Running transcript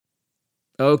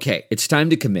Okay, it's time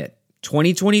to commit.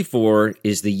 2024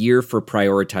 is the year for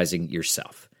prioritizing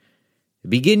yourself.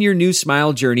 Begin your new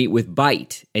smile journey with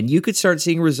Byte, and you could start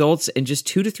seeing results in just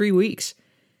 2 to 3 weeks.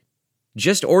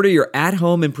 Just order your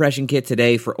at-home impression kit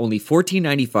today for only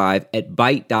 $14.95 at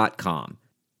Byte.com.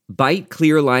 Byte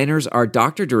clear aligners are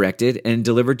doctor-directed and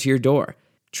delivered to your door.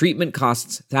 Treatment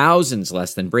costs thousands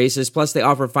less than braces, plus they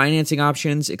offer financing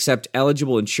options, accept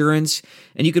eligible insurance,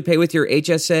 and you could pay with your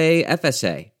HSA,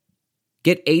 FSA.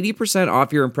 Get 80%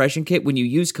 off your impression kit when you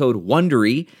use code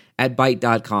WONDERY at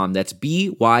Byte.com. That's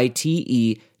BYTE.com.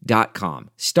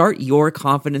 Start your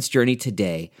confidence journey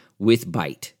today with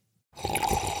Byte.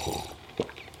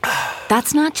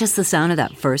 That's not just the sound of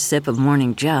that first sip of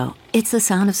Morning Joe. It's the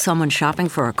sound of someone shopping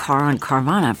for a car on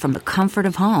Carvana from the comfort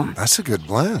of home. That's a good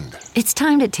blend. It's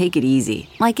time to take it easy,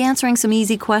 like answering some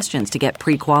easy questions to get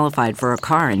pre-qualified for a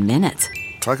car in minutes.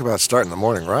 Talk about starting the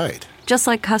morning right. Just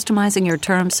like customizing your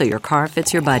terms so your car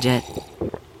fits your budget.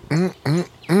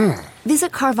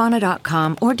 Visit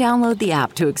Carvana.com or download the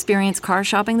app to experience car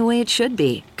shopping the way it should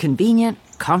be. Convenient,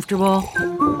 comfortable.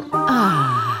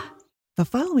 Ah. The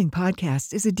following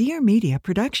podcast is a Dear Media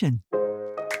production.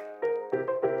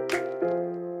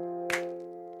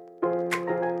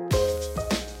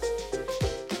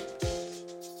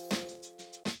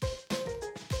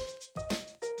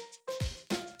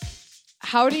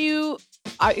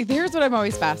 Here's what I'm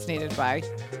always fascinated by.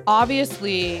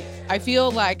 Obviously, I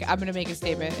feel like I'm going to make a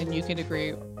statement and you can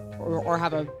agree or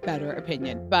have a better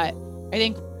opinion. But I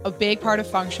think a big part of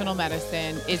functional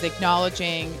medicine is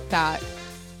acknowledging that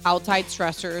outside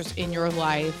stressors in your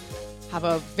life have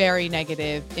a very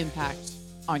negative impact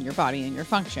on your body and your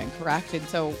function, correct? And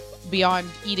so beyond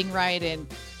eating right and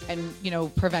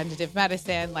preventative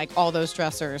medicine, like all those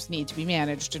stressors need to be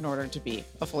managed in order to be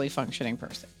a fully functioning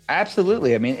person.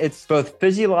 Absolutely. I mean, it's both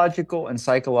physiological and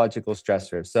psychological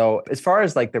stressors. So as far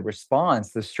as like the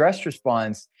response, the stress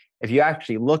response, if you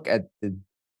actually look at the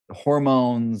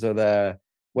hormones or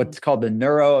what's called the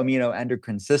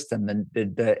neuroimmunoendocrine system,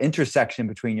 the intersection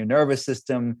between your nervous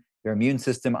system, your immune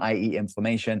system, i.e.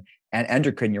 inflammation, and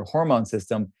endocrine, your hormone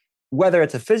system, whether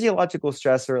it's a physiological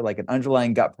stressor like an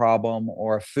underlying gut problem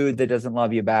or a food that doesn't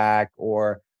love you back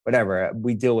or whatever,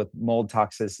 we deal with mold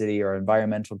toxicity or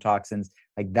environmental toxins,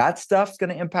 like that stuff's going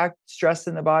to impact stress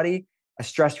in the body, a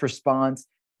stress response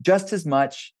just as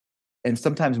much and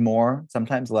sometimes more,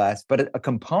 sometimes less. But a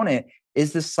component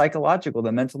is the psychological,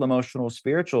 the mental, emotional,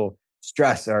 spiritual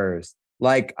stressors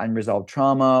like unresolved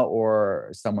trauma or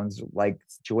someone's like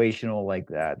situational, like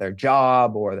their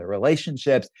job or their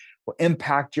relationships will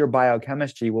impact your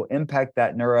biochemistry, will impact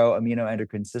that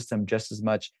neuroimmunoendocrine system just as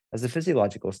much as the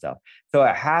physiological stuff. So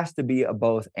it has to be a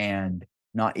both and,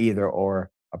 not either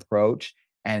or approach.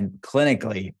 And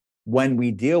clinically, when we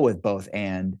deal with both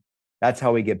and, that's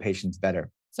how we get patients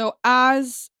better. So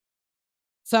as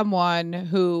someone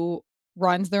who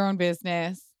runs their own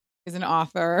business, is an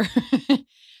author,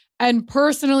 and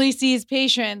personally sees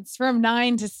patients from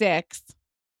 9 to 6,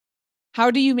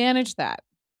 how do you manage that?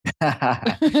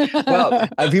 Well,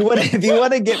 if you want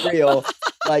to get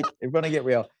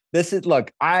real, this is,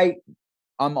 look, I'm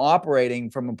operating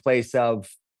from a place of,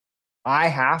 I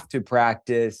have to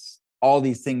practice all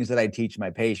these things that I teach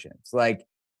my patients. Like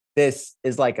this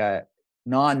is like a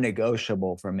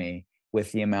non-negotiable for me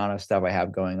with the amount of stuff I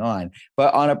have going on.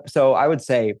 But so I would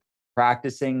say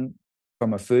practicing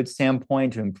from a food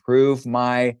standpoint to improve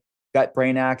my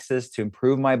gut-brain axis, to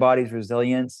improve my body's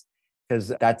resilience,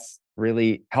 because that's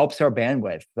really helps our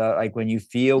bandwidth. Like when you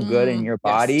feel good in your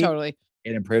body, yes, totally.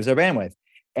 It improves our bandwidth.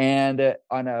 And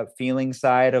on a feeling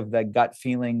side of the gut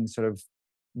feeling sort of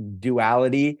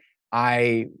duality,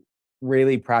 I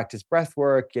really practice breath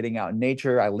work, getting out in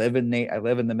nature. I live in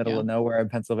the middle of nowhere in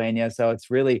Pennsylvania. So it's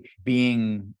really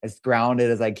being as grounded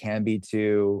as I can be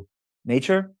to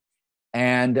nature.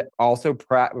 And also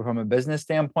from a business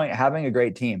standpoint, having a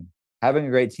great team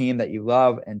that you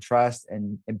love and trust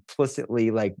and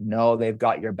implicitly like know they've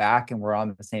got your back and we're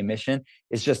on the same mission.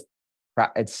 It's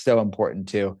so important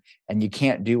too. And you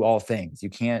can't do all things.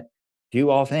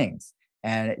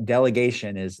 And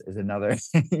delegation is another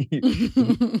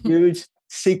huge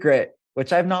secret,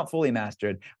 which I've not fully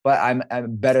mastered, but I'm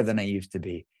better than I used to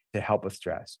be to help with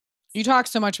stress. You talk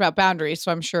so much about boundaries,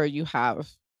 so I'm sure you have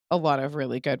a lot of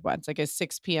really good ones. Like, is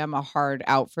 6 p.m. a hard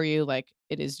out for you? Like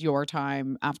it is your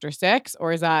time after 6,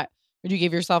 or is that when you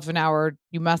give yourself an hour,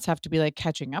 you must have to be like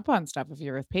catching up on stuff if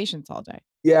you're with patients all day?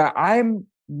 Yeah, I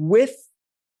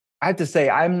have to say,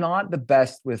 I'm not the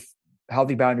best with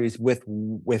healthy boundaries with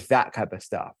that type of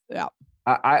stuff. Yeah.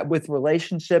 I with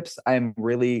relationships, I'm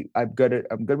good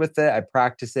with it. I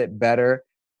practice it better.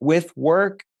 With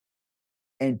work,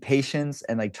 and patience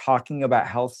and like talking about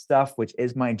health stuff, which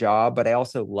is my job, but I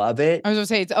also love it. I was gonna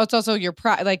say it's also your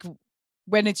pride. Like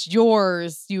when it's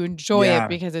yours, you enjoy it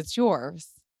because it's yours.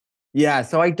 Yeah.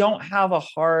 So I don't have a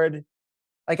hard,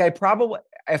 like I probably,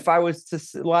 if I was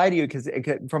to lie to you, because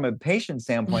from a patient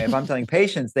standpoint, if I'm telling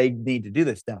patients they need to do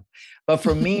this stuff, but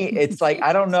for me, it's like,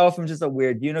 I don't know if I'm just a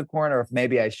weird unicorn or if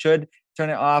maybe I should turn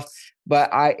it off, but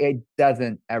it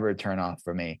doesn't ever turn off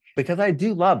for me because I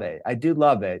do love it. I do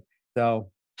love it. So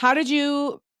how did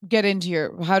you get into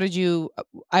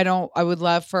I would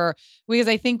love because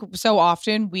I think so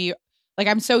often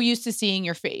I'm so used to seeing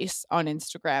your face on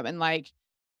Instagram and I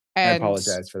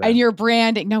apologize for that. And your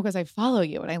branding. No, because I follow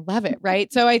you and I love it.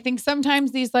 Right. So I think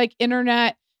sometimes these like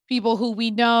internet people who we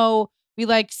know, we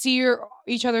like see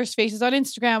each other's faces on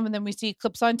Instagram and then we see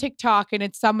clips on TikTok and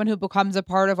it's someone who becomes a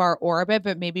part of our orbit,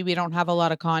 but maybe we don't have a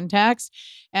lot of context.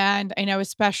 And I know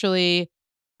especially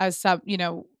as some,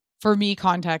 for me,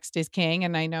 context is king.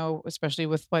 And I know, especially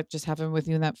with what just happened with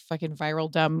you in that fucking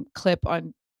viral dumb clip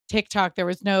on TikTok, there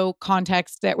was no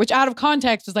context there, which out of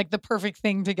context was like the perfect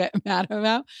thing to get mad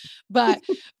about. But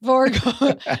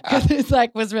because it's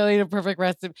like was really the perfect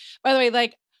recipe. By the way,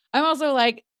 like I'm also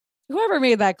like, whoever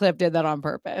made that clip did that on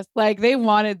purpose. Like they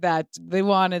wanted the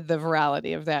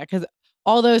virality of that because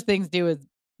all those things do is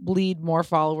bleed more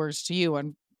followers to you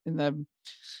in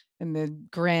the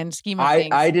grand scheme of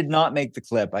things. I did not make the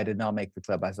clip.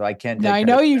 So I can't. No, I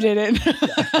know you didn't.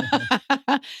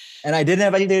 And I didn't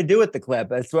have anything to do with the clip.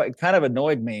 That's what kind of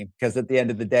annoyed me because at the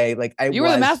end of the day, like you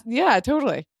were the master. Yeah,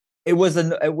 totally. It was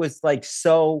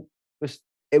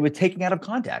taking out of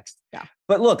context. Yeah.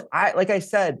 But look, like I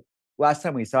said last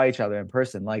time we saw each other in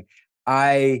person, like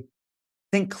I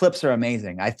think clips are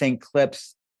amazing. I think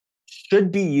clips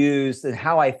should be used, and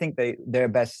how I think they're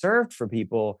best served for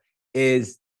people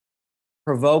is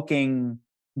provoking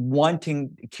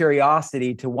wanting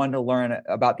curiosity to want to learn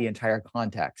about the entire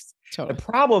context. Totally. The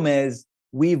problem is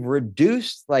we've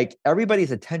reduced like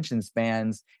everybody's attention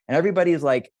spans and everybody's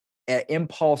like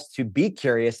impulse to be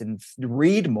curious and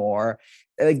read more.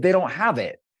 Like they don't have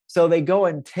it. So they go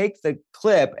and take the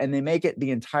clip and they make it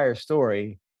the entire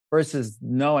story versus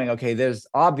knowing, okay, there's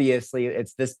obviously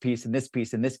it's this piece and this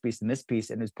piece and this piece and this piece,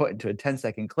 and it's put into a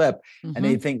 10-second clip. Mm-hmm. And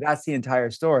they think that's the entire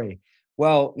story.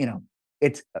 Well,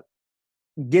 it's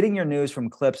getting your news from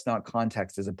clips, not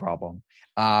context, is a problem.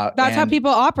 That's how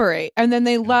people operate. And then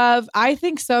I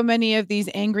think so many of these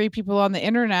angry people on the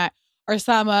internet are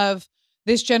some of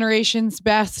this generation's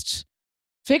best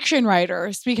fiction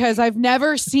writers because I've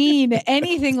never seen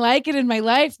anything like it in my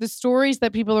life. The stories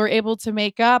that people are able to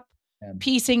make up,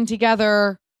 piecing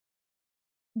together,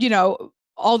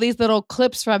 all these little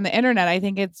clips from the internet. I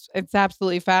think it's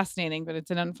absolutely fascinating, but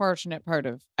it's an unfortunate part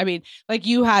of, like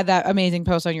you had that amazing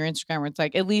post on your Instagram where it's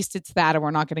like, at least it's that, and we're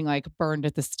not getting like burned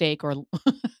at the stake or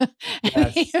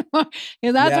yes.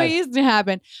 That's what used to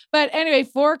happen. But anyway,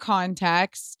 for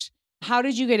context, how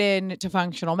did you get into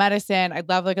functional medicine? I'd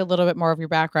love like a little bit more of your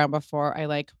background before I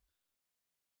like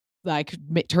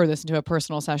turn this into a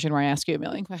personal session where I ask you a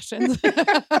million questions.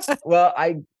 Well,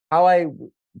 how I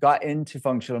got into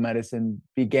functional medicine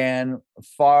began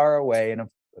far away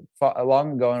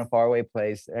long ago in a faraway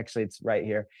place. Actually, it's right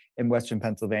here in Western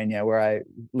Pennsylvania where I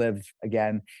live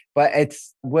again. But it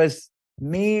was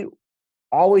me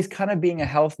always kind of being a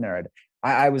health nerd.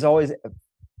 I was always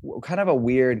kind of a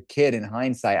weird kid in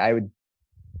hindsight.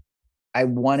 I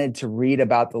wanted to read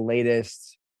about the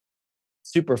latest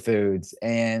superfoods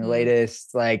and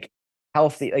latest like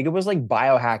healthy, like it was like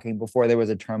biohacking before there was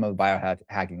a term of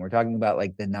biohacking. We're talking about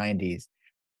like the 90s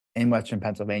in Western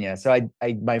Pennsylvania. So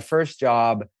my first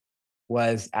job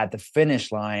was at the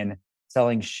Finish Line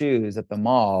selling shoes at the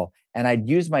mall. And I'd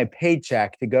use my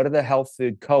paycheck to go to the health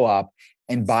food co-op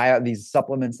and buy out these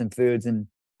supplements and foods. And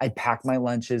I'd pack my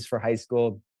lunches for high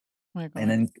school. And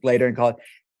then later in college,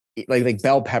 like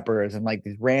bell peppers and like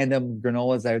these random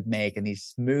granolas I would make and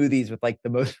these smoothies with like the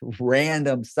most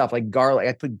random stuff, like garlic.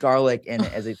 I put garlic in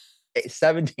it as a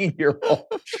 17-year-old,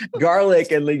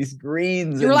 garlic and these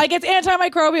greens. You were like, it's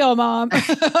antimicrobial, Mom.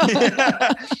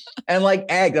 And like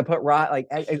eggs. I put raw, like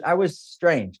I was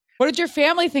strange. What did your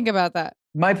family think about that?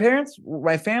 My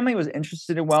family was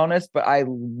interested in wellness, but I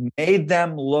made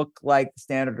them look like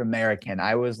standard American.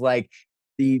 I was like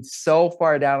so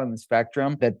far down on the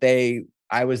spectrum that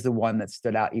I was the one that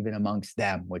stood out even amongst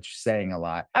them, which is saying a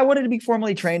lot. I wanted to be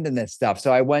formally trained in this stuff.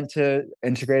 So I went to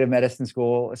integrative medicine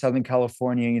school, Southern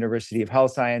California University of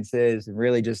Health Sciences, and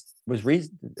really just was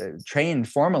trained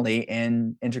formally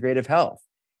in integrative health.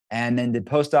 And then did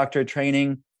postdoctorate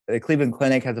training. The Cleveland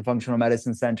Clinic has a functional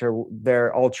medicine center.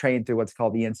 They're all trained through what's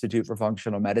called the Institute for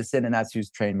Functional Medicine. And that's who's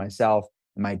trained myself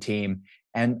and my team.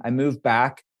 And I moved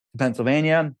back to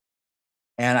Pennsylvania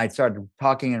and I started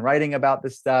talking and writing about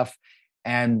this stuff.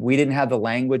 And we didn't have the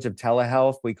language of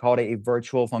telehealth. We called it a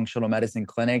virtual functional medicine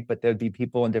clinic, but there'd be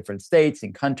people in different states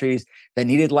and countries that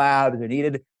needed labs, that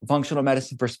needed a functional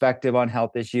medicine perspective on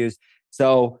health issues.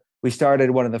 So we started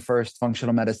one of the first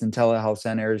functional medicine telehealth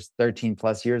centers 13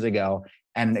 plus years ago.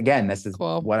 And again, this is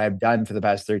Cool. what I've done for the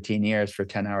past 13 years for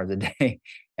 10 hours a day.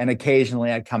 And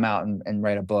occasionally I'd come out and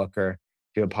write a book or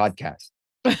do a podcast.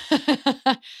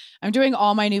 I'm doing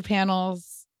all my new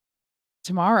panels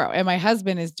tomorrow. And my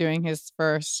husband is doing his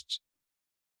first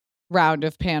round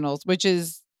of panels,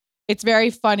 it's very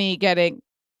funny getting,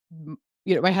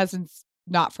 my husband's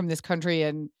not from this country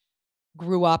and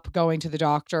grew up going to the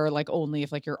doctor, like only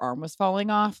if like your arm was falling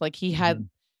off. Like he had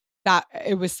that,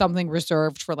 it was something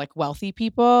reserved for like wealthy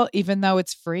people, even though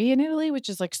it's free in Italy, which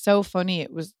is like so funny.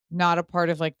 It was not a part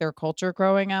of like their culture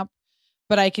growing up,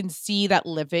 but I can see that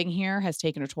living here has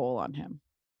taken a toll on him.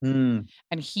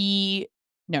 And he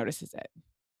notices it.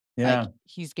 Yeah. Like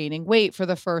he's gaining weight for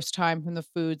the first time from the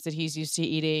foods that he's used to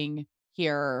eating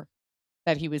here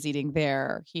that he was eating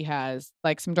there. He has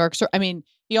like some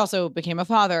he also became a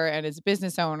father and is a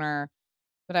business owner,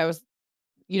 but I was,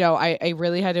 I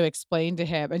really had to explain to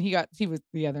him, and he was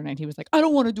the other night, he was like, I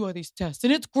don't want to do all these tests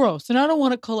and it's gross and I don't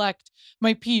want to collect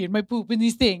my pee and my poop and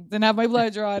these things and have my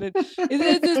blood drawn.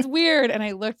 It's just weird. And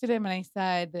I looked at him and I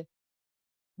said,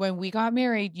 when we got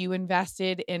married, you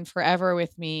invested in forever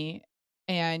with me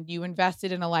and you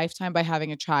invested in a lifetime by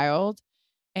having a child.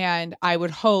 And I would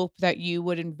hope that you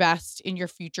would invest in your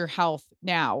future health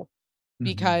now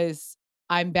because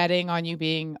I'm betting on you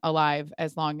being alive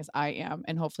as long as I am.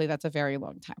 And hopefully that's a very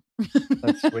long time.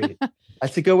 That's sweet.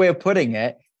 That's a good way of putting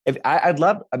it. If I'd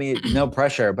love, no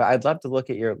pressure, but I'd love to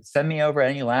look at send me over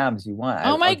any labs you want.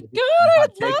 Oh my God, I'd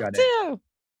love to.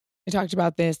 I talked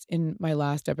about this in my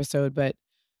last episode, but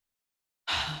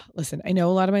listen, I know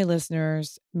a lot of my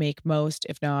listeners make most,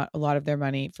 if not a lot of their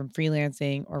money from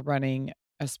freelancing or running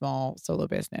a small solo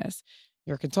business.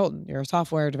 You're a consultant, you're a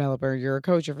software developer, you're a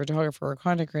coach, a photographer, a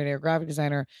content creator, a graphic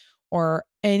designer, or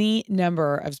any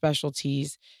number of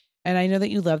specialties. And I know that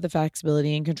you love the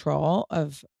flexibility and control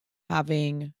of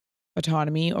having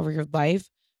autonomy over your life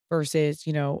versus,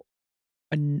 a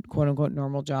quote unquote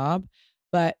normal job.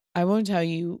 But I won't tell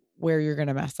you where you're going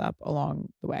to mess up along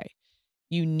the way.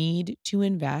 You need to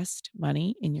invest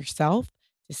money in yourself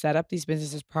to set up these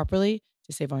businesses properly,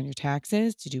 to save on your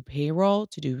taxes, to do payroll,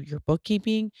 to do your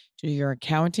bookkeeping, to do your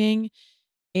accounting.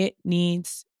 It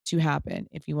needs to happen.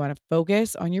 If you want to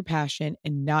focus on your passion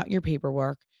and not your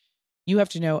paperwork, you have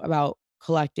to know about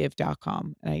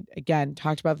collective.com. And I, again,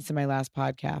 talked about this in my last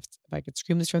podcast. If I could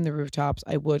scream this from the rooftops,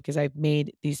 I would, because I've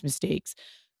made these mistakes.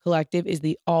 Collective is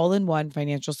the all-in-one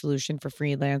financial solution for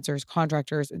freelancers,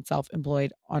 contractors, and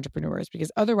self-employed entrepreneurs,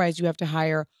 because otherwise you have to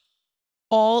hire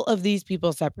all of these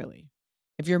people separately.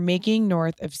 If you're making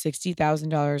north of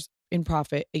 $60,000 in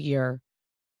profit a year,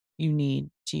 you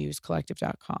need to use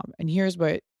collective.com. And here's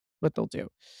what they'll do.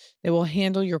 They will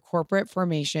handle your corporate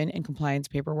formation and compliance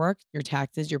paperwork, your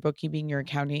taxes, your bookkeeping, your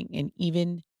accounting, and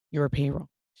even your payroll.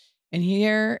 And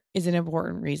here is an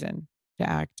important reason to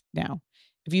act now.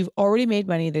 If you've already made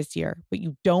money this year, but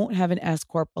you don't have an S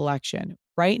Corp election,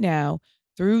 right now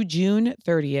through June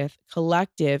 30th,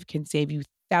 Collective can save you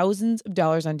thousands of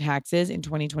dollars on taxes in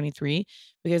 2023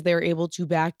 because they're able to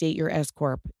backdate your S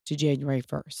Corp to January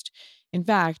 1st. In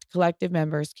fact, Collective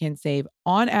members can save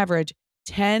on average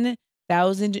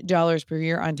 $10,000 per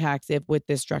year on taxes with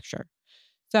this structure.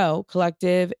 So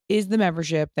Collective is the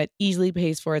membership that easily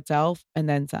pays for itself and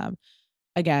then some.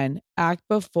 Again, act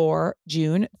before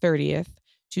June 30th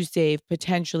to save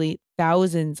potentially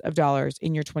thousands of dollars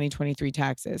in your 2023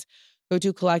 taxes. Go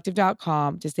to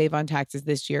collective.com to save on taxes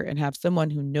this year and have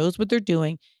someone who knows what they're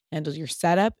doing handle your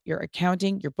setup, your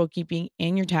accounting, your bookkeeping,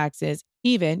 and your taxes,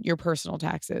 even your personal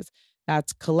taxes.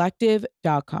 That's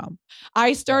collective.com.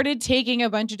 I started taking a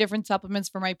bunch of different supplements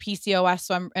for my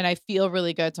PCOS, and I feel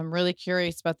really good. So I'm really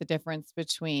curious about the difference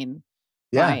between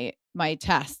my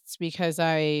tests because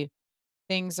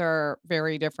things are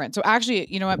very different. So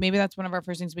actually, you know what? Maybe that's one of our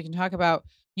first things we can talk about.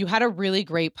 You had a really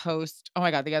great post. Oh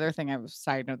my God. The other thing I was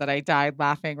side note that I died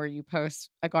laughing where you post,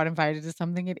 I got invited to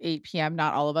something at 8 p.m.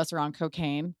 Not all of us are on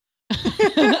cocaine.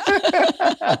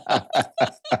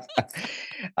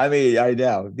 I mean, I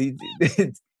know.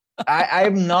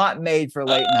 I'm not made for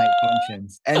late night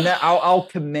functions. And then I'll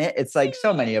commit. It's like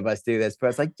so many of us do this, but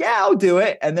it's like, yeah, I'll do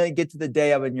it. And then you get to the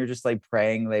day of it and you're just like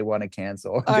praying they want to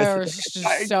cancel. I was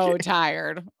just so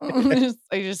tired. I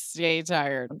just stay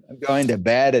tired. I'm going to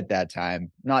bed at that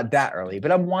time. Not that early,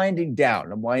 but I'm winding down.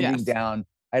 down.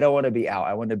 I don't want to be out.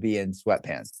 I want to be in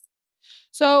sweatpants.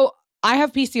 So I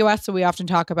have PCOS, so we often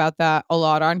talk about that a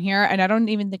lot on here. And I don't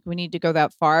even think we need to go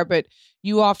that far, but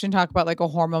you often talk about like a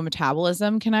hormone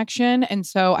metabolism connection. And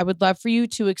so I would love for you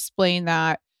to explain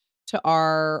that to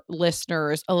our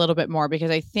listeners a little bit more,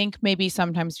 because I think maybe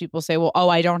sometimes people say, well, oh,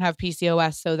 I don't have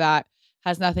PCOS, so that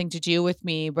has nothing to do with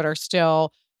me, but are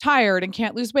still tired and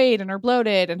can't lose weight and are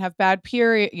bloated and have bad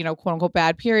period, quote unquote,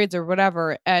 bad periods or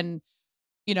whatever. And,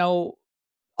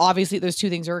 obviously those two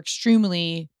things are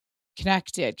extremely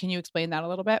connected. Can you explain that a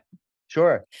little bit?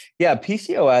 Sure. Yeah.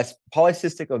 PCOS,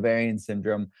 polycystic ovarian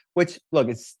syndrome, which look,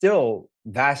 it's still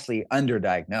vastly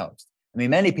underdiagnosed. I mean,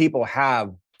 many people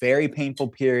have very painful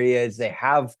periods. They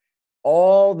have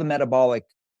all the metabolic,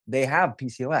 they have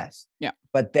PCOS. Yeah.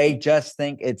 But they just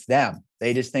think it's them.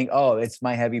 They just think, oh, it's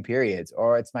my heavy periods,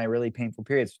 or it's my really painful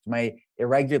periods, it's my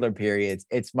irregular periods,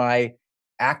 it's my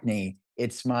acne,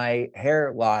 it's my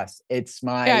hair loss, it's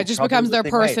my it just becomes their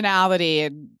personality,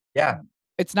 and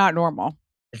it's not normal.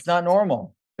 It's not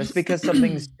normal. Just because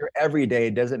something's your everyday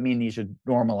doesn't mean you should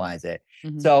normalize it.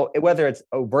 Mm-hmm. So whether it's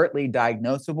overtly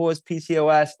diagnosable as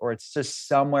PCOS or it's just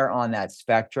somewhere on that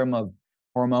spectrum of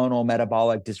hormonal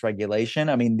metabolic dysregulation,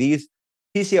 I mean, these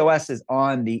PCOS is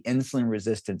on the insulin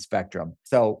resistant spectrum.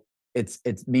 So it's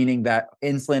meaning that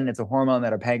insulin, it's a hormone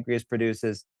that our pancreas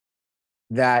produces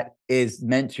that is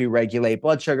meant to regulate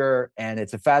blood sugar, and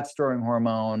it's a fat storing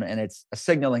hormone, and it's a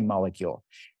signaling molecule.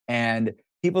 And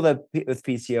people that with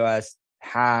PCOS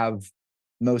have,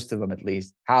 most of them at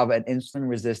least, have an insulin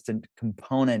resistant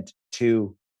component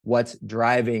to what's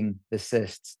driving the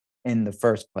cysts in the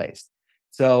first place.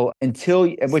 So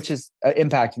which is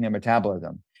impacting their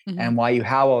metabolism. Mm-hmm. And why you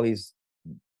have all these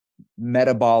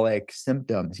metabolic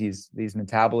symptoms, these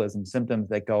metabolism symptoms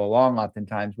that go along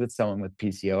oftentimes with someone with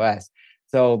PCOS.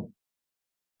 So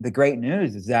the great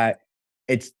news is that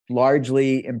it's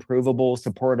largely improvable,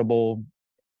 supportable,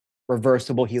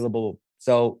 reversible, healable.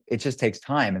 So it just takes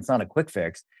time. It's not a quick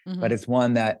fix, but it's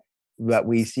one that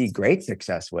we see great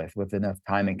success with enough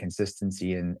time and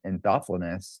consistency and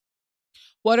thoughtfulness.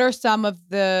 What are some of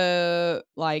the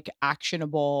like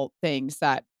actionable things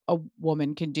that a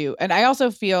woman can do? And I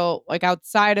also feel like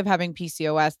outside of having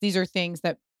PCOS, these are things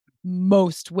that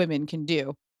most women can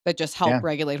do that just help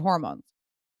regulate hormones.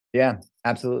 Yeah,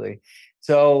 absolutely.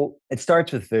 So it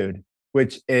starts with food,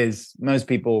 which is most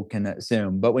people can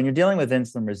assume. But when you're dealing with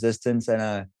insulin resistance and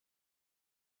a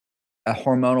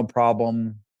hormonal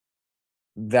problem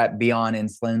that beyond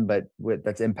insulin, but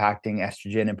that's impacting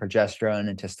estrogen and progesterone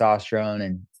and testosterone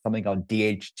and something called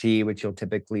DHT, which you'll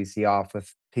typically see off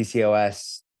with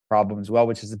PCOS problems as well,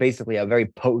 which is basically a very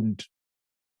potent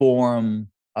form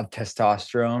of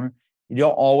testosterone. You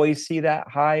don't always see that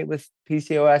high with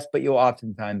PCOS, but you'll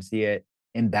oftentimes see it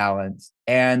in balance.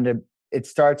 And it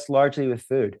starts largely with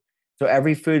food. So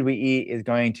every food we eat is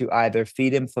going to either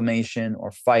feed inflammation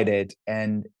or fight it.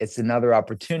 And it's another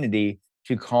opportunity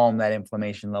to calm that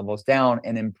inflammation levels down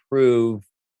and improve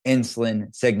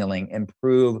insulin signaling,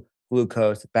 improve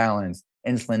glucose balance.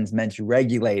 Insulin is meant to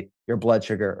regulate your blood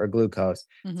sugar or glucose.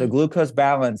 Mm-hmm. So glucose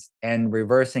balance and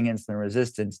reversing insulin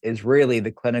resistance is really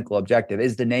the clinical objective,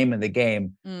 is the name of the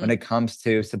game when it comes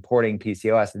to supporting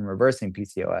PCOS and reversing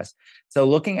PCOS. So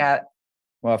looking at,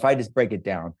 well, if I just break it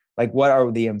down, like what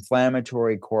are the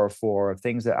inflammatory core four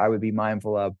things that I would be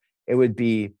mindful of? It would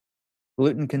be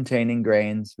gluten-containing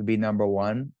grains would be number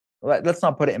one. Let's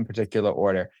not put it in particular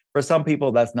order. For some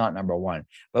people, that's not number one,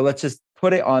 but let's just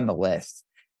put it on the list.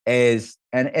 And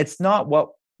it's not what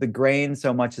the grain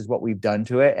so much as what we've done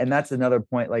to it. And that's another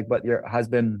point, like what your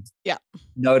husband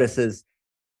notices.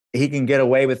 He can get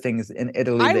away with things in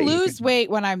Italy. I lose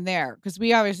weight when I'm there because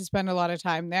we obviously spend a lot of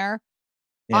time there.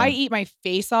 Yeah. I eat my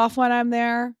face off when I'm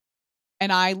there.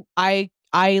 And I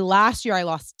last year I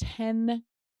lost 10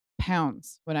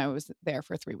 pounds when I was there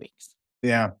for 3 weeks.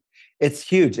 Yeah, it's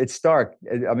huge. It's stark.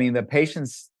 I mean, the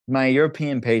patients, my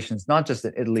European patients, not just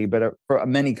in Italy, but for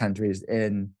many countries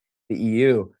in the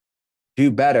EU,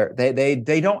 do better.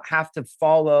 They don't have to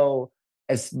follow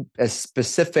a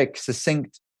specific,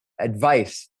 succinct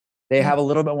advice. They have a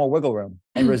little bit more wiggle room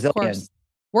and resilience.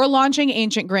 We're launching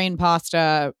ancient grain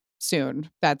pasta soon.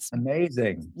 That's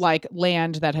amazing. Like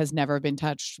land that has never been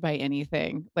touched by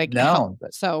anything. Like no.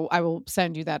 So I will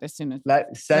send you that as soon as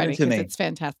send it to me. It's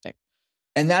fantastic.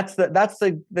 And that's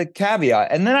the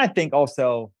caveat. And then I think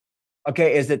also,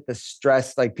 okay, is it the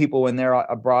stress? Like people when they're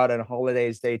abroad on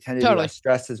holidays, they tend to be less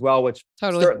stressed as well, which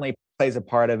certainly plays a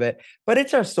part of it. But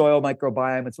it's our soil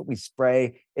microbiome. It's what we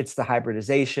spray. It's the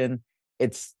hybridization.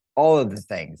 It's all of the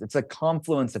things. It's a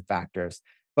confluence of factors.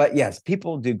 But yes,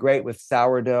 people do great with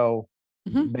sourdough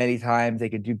many times. They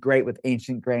could do great with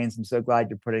ancient grains. I'm so glad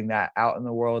you're putting that out in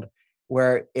the world.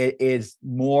 where it is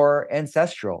more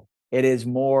ancestral. It is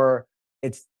more,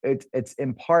 it's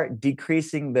in part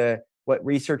decreasing what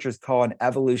researchers call an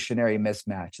evolutionary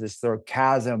mismatch, this sort of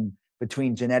chasm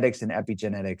between genetics and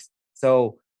epigenetics.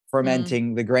 So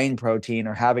fermenting the grain protein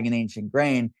or having an ancient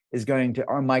grain is going to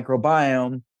our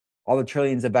microbiome, all the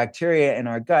trillions of bacteria in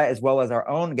our gut, as well as our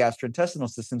own gastrointestinal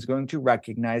system, is going to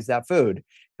recognize that food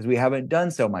because we haven't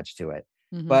done so much to it.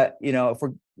 But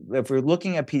if we're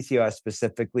looking at PCOS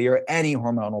specifically, or any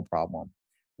hormonal problem,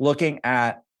 looking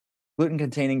at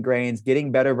gluten-containing grains,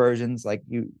 getting better versions, like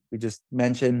we just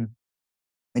mentioned,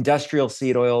 industrial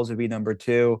seed oils would be number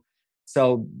 2.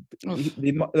 So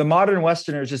the modern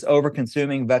Westerner is just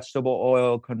over-consuming vegetable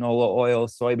oil, canola oil,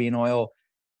 soybean oil.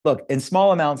 Look, in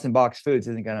small amounts in boxed foods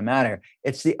isn't going to matter.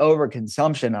 It's the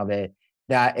overconsumption of it,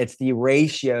 that it's the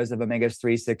ratios of omegas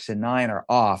 3, 6, and 9 are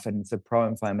off, and it's a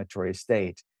pro-inflammatory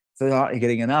state. So they're not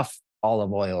getting enough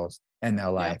olive oils in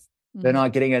their life. They're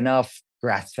not getting enough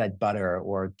grass-fed butter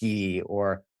or ghee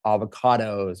or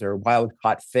avocados or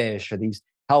wild-caught fish or these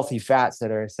healthy fats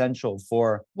that are essential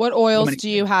for. What oils do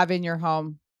you have in your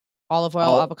home? Olive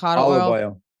oil, avocado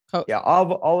oil?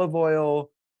 Olive oil,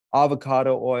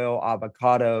 avocado oil,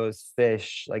 avocados,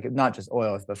 fish, like not just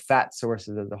oils, but fat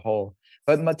sources as a whole.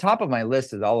 But the top of my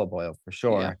list is olive oil for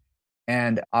sure,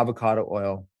 and avocado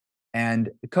oil, and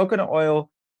coconut oil.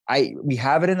 We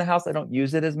have it in the house. I don't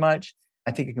use it as much.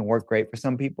 I think it can work great for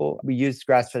some people. We use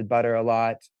grass-fed butter a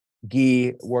lot.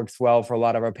 Ghee works well for a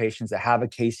lot of our patients that have a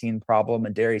casein problem, a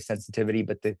dairy sensitivity,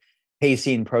 but the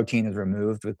casein protein is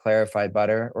removed with clarified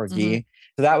butter or ghee.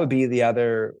 So that would be the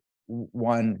other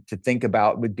one to think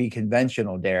about, would be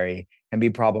conventional dairy can be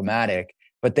problematic.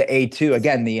 But the A2,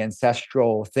 again, the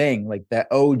ancestral thing, like the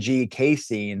OG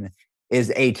casein is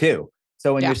A2.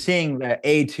 So when you're seeing the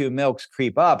A2 milks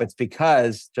creep up, it's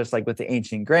because, just like with the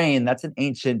ancient grain, that's an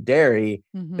ancient dairy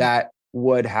that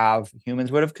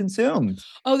humans would have consumed.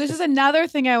 Oh, this is another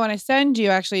thing I want to send you.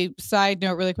 Actually, side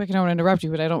note really quick, and I don't want to interrupt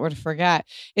you, but I don't want to forget,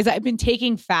 is that I've been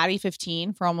taking Fatty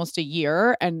 15 for almost a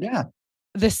year. And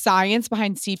the science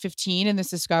behind C15 and this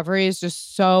discovery is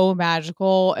just so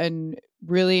magical and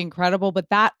really incredible. But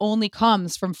that only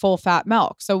comes from full fat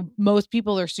milk. So most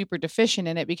people are super deficient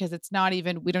in it because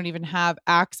we don't even have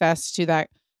access to the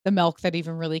milk that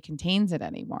even really contains it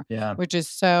anymore. Yeah. Which is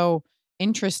so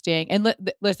interesting. And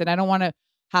listen, I don't want to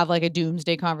have like a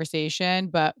doomsday conversation,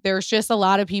 but there's just a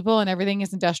lot of people and everything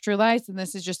is industrialized. And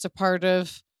this is just a part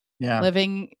of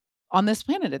living on this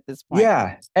planet at this point.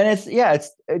 Yeah. And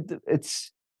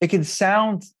it can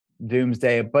sound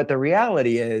doomsday, but the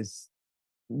reality is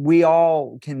we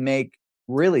all can make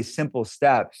really simple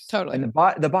steps. Totally. And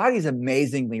the body is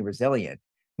amazingly resilient.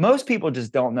 Most people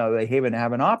just don't know they even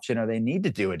have an option, or they need to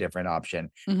do a different option.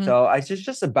 So it's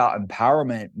just about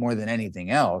empowerment more than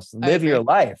anything else. Live your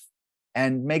life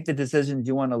and make the decisions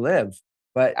you want to live.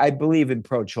 But I believe in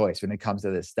pro-choice when it comes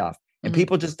to this stuff. And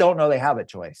people just don't know they have a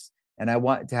choice. And I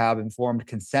want to have informed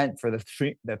consent for the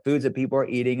foods that people are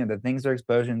eating and the things they're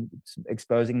exposing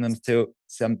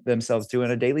themselves to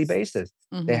on a daily basis.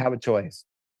 They have a choice.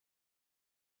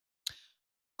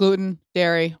 Gluten,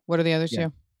 dairy. What are the other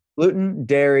two? Gluten,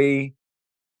 dairy,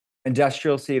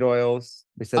 industrial seed oils.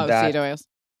 We said that. Seed oils.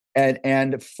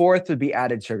 And fourth would be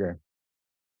added sugar.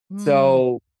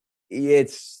 So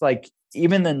it's like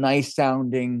even the nice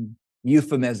sounding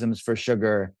euphemisms for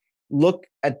sugar, look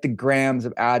at the grams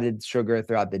of added sugar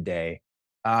throughout the day.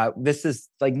 This is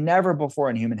like never before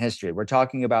in human history. We're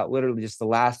talking about literally just the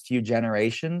last few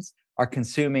generations are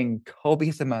consuming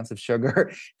copious amounts of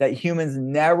sugar that humans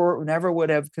never would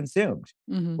have consumed.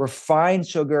 Refined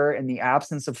sugar in the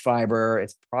absence of fiber,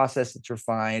 it's processed, it's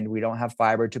refined. We don't have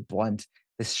fiber to blunt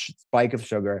the spike of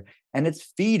sugar. And it's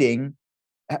feeding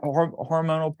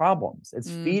hormonal problems. It's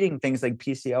feeding things like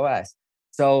PCOS.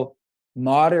 So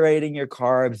moderating your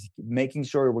carbs, making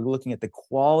sure we're looking at the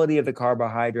quality of the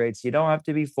carbohydrates. You don't have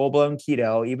to be full-blown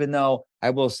keto, even though I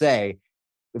will say,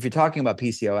 if you're talking about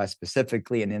PCOS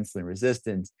specifically and insulin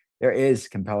resistance, there is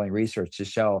compelling research to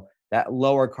show that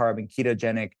lower carb and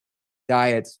ketogenic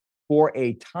diets for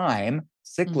a time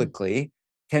cyclically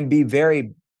can be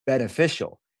very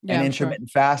beneficial. And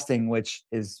intermittent fasting, which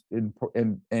is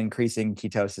increasing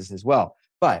ketosis as well.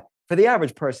 But for the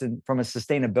average person, from a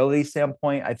sustainability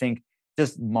standpoint, I think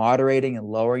just moderating and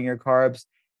lowering your carbs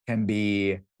can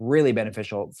be really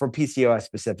beneficial for PCOS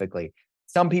specifically.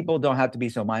 Some people don't have to be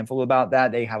so mindful about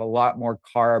that. They have a lot more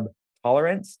carb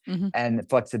tolerance and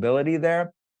flexibility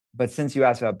there. But since you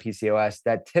asked about PCOS,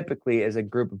 that typically is a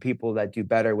group of people that do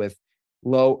better with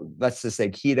low, let's just say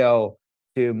keto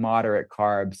to moderate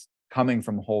carbs coming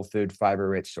from whole food fiber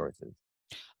rich sources.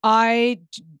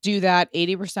 do that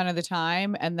 80% of the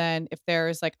time. And then if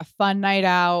there's like a fun night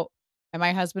out and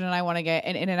my husband and I want to get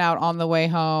an In-N-Out on the way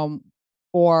home,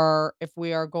 or if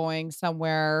we are going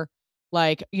somewhere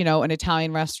like, an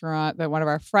Italian restaurant that one of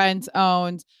our friends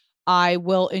owns, I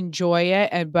will enjoy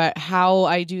it. But how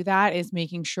I do that is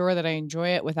making sure that I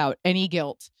enjoy it without any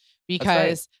guilt,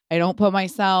 because I don't put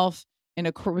myself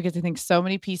because I think so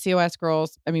many PCOS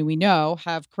girls, we know,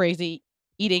 have crazy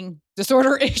eating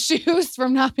disorder issues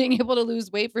from not being able to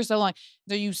lose weight for so long.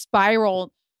 So you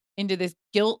spiral into this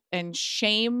guilt and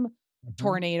shame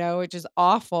tornado, which is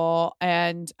awful.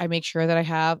 And I make sure that I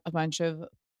have a bunch of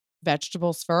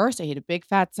vegetables first. I eat a big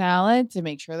fat salad to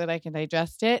make sure that I can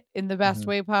digest it in the best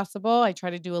way possible. I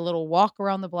try to do a little walk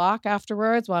around the block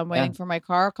afterwards while I'm waiting for my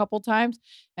car a couple times,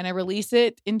 and I release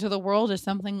it into the world as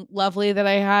something lovely that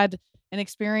I had an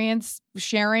experience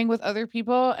sharing with other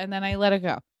people, and then I let it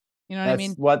go. You know what I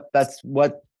mean? That's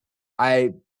what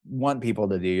I want people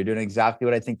to do. You're doing exactly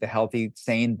what I think the healthy,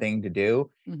 sane thing to do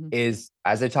is,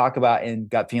 as I talk about in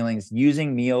Gut Feelings,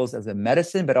 using meals as a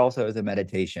medicine, but also as a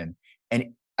meditation.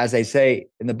 And as I say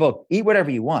in the book, eat whatever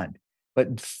you want,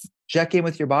 but check in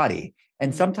with your body.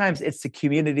 And sometimes it's the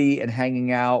community and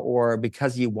hanging out, or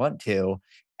because you want to,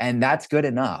 and that's good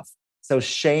enough. So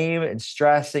shame and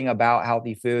stressing about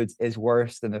healthy foods is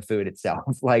worse than the food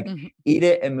itself. Like eat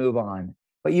it and move on.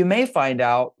 But you may find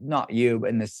out, not you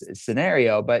in this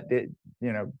scenario, but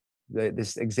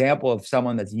this example of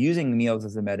someone that's using meals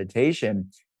as a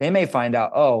meditation, they may find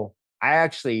out,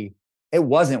 it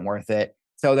wasn't worth it.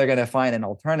 So they're going to find an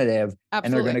alternative. Absolutely.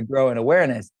 And they're going to grow in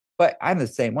awareness. But I'm the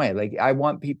same way. Like, I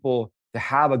want people to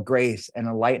have a grace and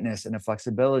a lightness and a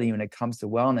flexibility when it comes to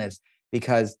wellness,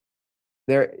 because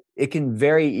it can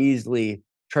very easily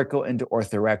trickle into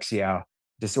orthorexia,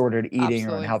 disordered eating,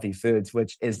 or unhealthy foods,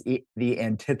 which is the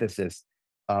antithesis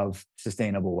of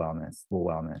sustainable wellness.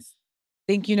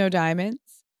 Think diamonds?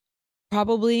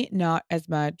 Probably not as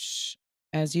much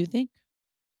as you think.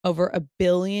 Over 1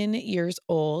 billion years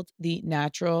old, the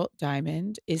natural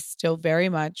diamond is still very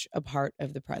much a part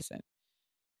of the present.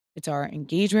 It's our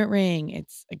engagement ring.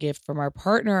 It's a gift from our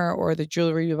partner, or the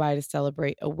jewelry we buy to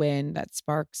celebrate a win that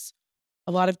sparks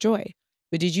a lot of joy.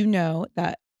 But did you know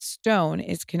that stone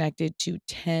is connected to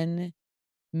 10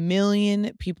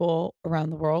 million people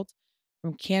around the world?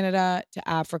 From Canada to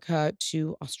Africa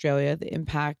to Australia, the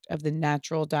impact of the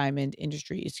natural diamond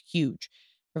industry is huge,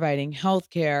 providing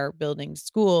healthcare, building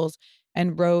schools,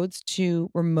 and roads to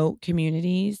remote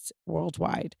communities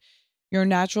worldwide. Your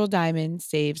natural diamond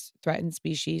saves threatened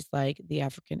species like the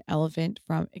African elephant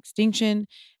from extinction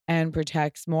and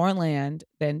protects more land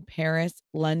than Paris,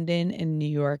 London, and New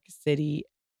York City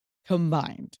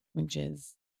combined, which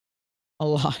is a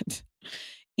lot.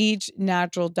 Each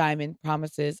natural diamond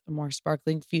promises a more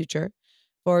sparkling future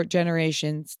for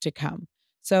generations to come.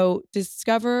 So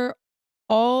discover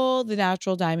all the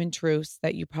natural diamond truths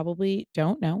that you probably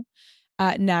don't know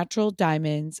at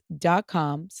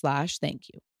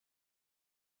naturaldiamonds.com/thankyou.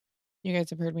 You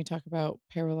guys have heard me talk about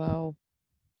Parallel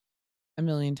a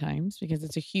million times because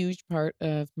it's a huge part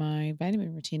of my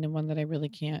vitamin routine, and one that I really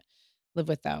can't live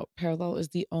without. Parallel is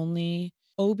the only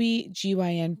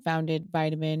OB/GYN founded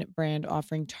vitamin brand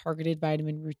offering targeted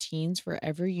vitamin routines for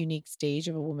every unique stage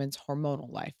of a woman's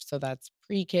hormonal life. So that's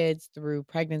pre-kids through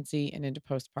pregnancy and into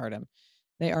postpartum.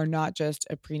 They are not just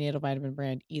a prenatal vitamin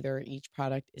brand either. Each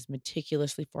product is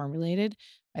meticulously formulated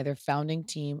by their founding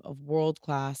team of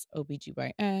world-class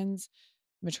OB/GYNs,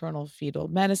 maternal fetal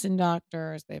medicine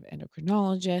doctors, they have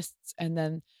endocrinologists, and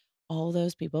then all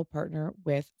those people partner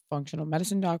with functional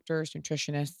medicine doctors,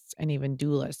 nutritionists, and even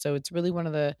doulas. So it's really one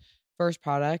of the first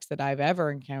products that I've ever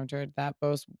encountered that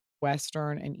both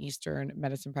Western and Eastern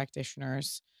medicine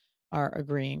practitioners are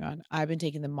agreeing on. I've been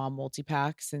taking the Mom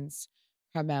Multi-Pack since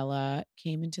Carmela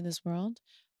came into this world.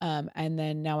 And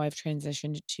then now I've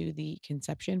transitioned to the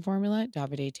conception formula.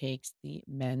 Davide takes the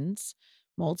men's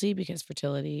multi because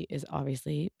fertility is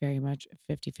obviously very much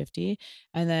 50-50.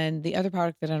 And then the other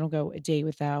product that I don't go a day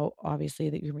without, obviously,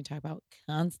 that you hear me talk about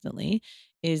constantly,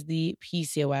 is the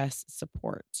PCOS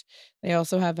support. They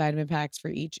also have vitamin packs for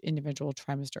each individual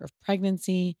trimester of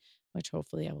pregnancy, which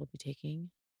hopefully I will be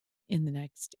taking in the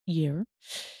next year.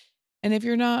 And if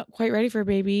you're not quite ready for a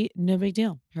baby, no big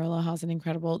deal. Parallel has an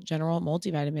incredible general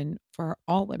multivitamin for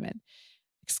all women.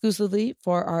 Exclusively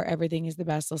for our Everything is the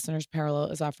Best listeners, Parallel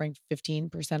is offering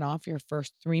 15% off your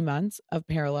first 3 months of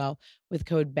Parallel with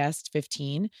code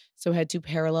BEST15. So head to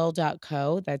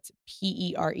parallel.co, that's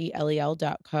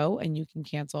PERELEL.co, and you can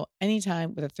cancel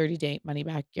anytime with a 30-day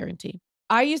money-back guarantee.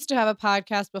 I used to have a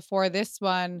podcast before this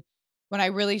one when I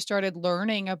really started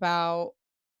learning about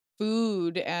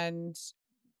food and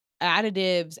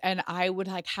additives. And I would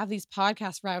like have these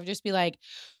podcasts where I would just be like,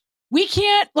 we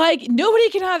can't, like, nobody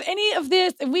can have any of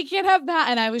this and we can't have that.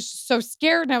 And I was just so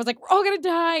scared and I was like, we're all going to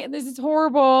die and this is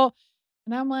horrible.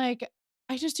 And I'm like,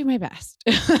 I just do my best.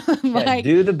 Like,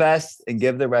 do the best and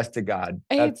give the rest to God.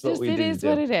 That's what we do. It is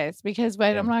what it is, because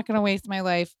I'm not going to waste my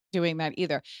life doing that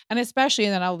either. And especially,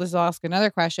 and then I'll just ask another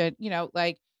question,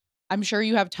 like, I'm sure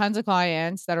you have tons of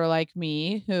clients that are like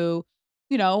me who,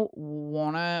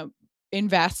 want to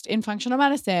invest in functional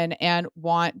medicine and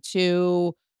want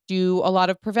to do a lot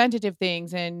of preventative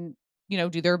things and,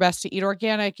 do their best to eat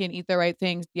organic and eat the right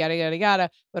things, yada, yada, yada,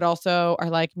 but also are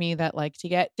like me that like to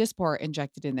get Dysport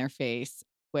injected in their face,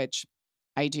 which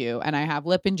I do. And I have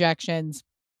lip injections.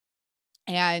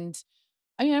 And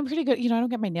I mean, I'm pretty good. I don't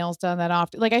get my nails done that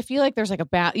often. Like, I feel like there's like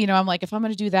I'm like, if I'm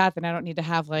going to do that, then I don't need to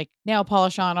have like nail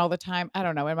polish on all the time. I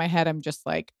don't know. In my head, I'm just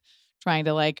like trying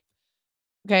to like,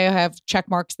 okay, I have check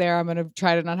marks there. I'm going to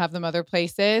try to not have them other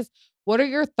places. What are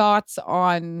your thoughts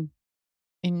on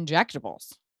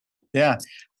injectables? Yeah.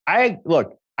 I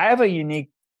have a unique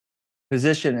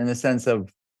position in the sense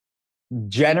of,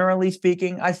 generally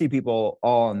speaking, I see people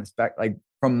all on the spectrum, like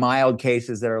from mild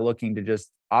cases that are looking to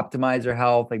just optimize their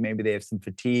health. Like maybe they have some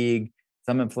fatigue,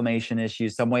 some inflammation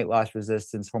issues, some weight loss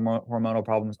resistance, hormonal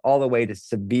problems, all the way to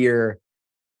severe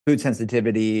food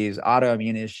sensitivities,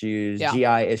 autoimmune issues, GI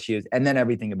issues, and then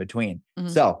everything in between. Mm-hmm.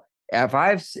 So if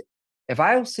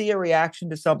I see a reaction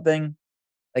to something,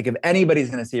 like if anybody's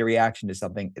going to see a reaction to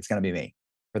something, it's going to be me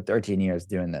for 13 years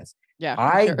doing this. Yeah,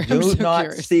 I do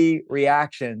not see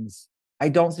reactions. I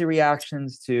don't see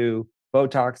reactions to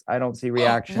Botox. I don't see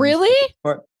reactions. Really?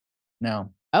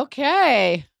 No.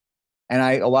 Okay.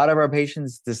 And a lot of our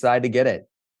patients decide to get it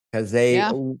because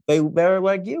they're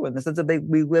like you in the sense that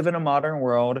we live in a modern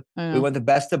world. We want the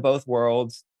best of both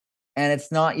worlds. And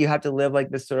it's not, you have to live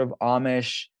like this sort of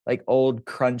Amish, like old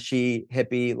crunchy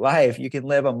hippie life. You can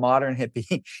live a modern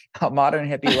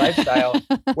hippie lifestyle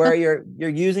where you're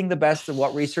using the best of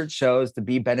what research shows to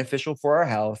be beneficial for our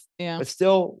health, but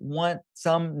still want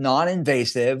some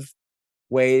non-invasive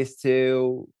ways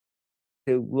to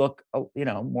look,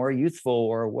 more youthful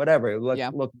or whatever,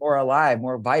 look more alive,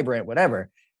 more vibrant, whatever.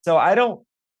 So I don't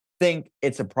think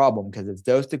it's a problem because it's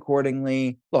dosed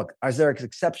accordingly. Look, are there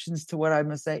exceptions to what I'm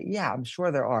going to say? Yeah, I'm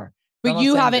sure there are. But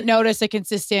you haven't noticed a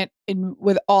consistent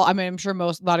with all. I mean, I'm sure a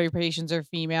lot of your patients are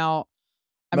female.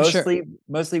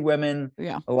 Mostly women.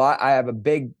 Yeah, a lot. I have a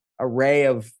big array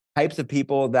of types of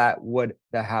people that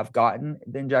have gotten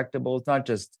the injectables, not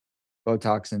just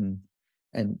Botox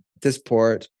and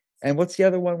Dysport. And what's the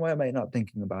other one? Why am I not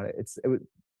thinking about it?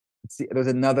 There's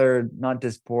another, not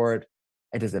Dysport.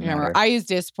 It doesn't matter. I use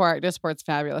Dysport. Dysport's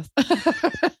fabulous.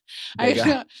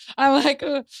 I'm like,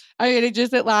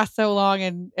 it lasts so long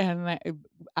and it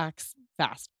acts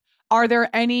fast. Are there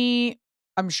any,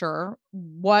 I'm sure,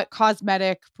 what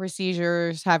cosmetic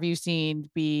procedures have you seen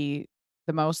be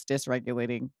the most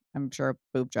dysregulating? I'm sure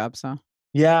boob jobs, huh?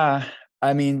 Yeah.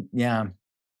 I mean, yeah.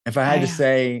 If I had to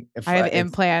say, I have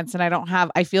implants and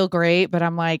I feel great, but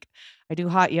I'm like, I do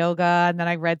hot yoga. And then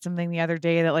I read something the other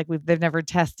day that like they've never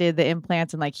tested the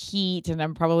implants in like heat. And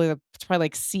it's probably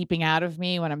like seeping out of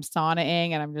me when I'm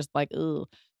saunaing. And I'm just like, ooh,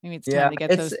 maybe it's time to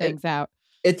get those things out.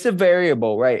 It's a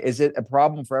variable, right? Is it a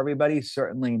problem for everybody?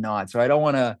 Certainly not. So I don't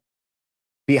want to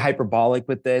be hyperbolic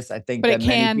with this. I think but it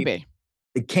can be.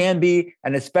 It can be.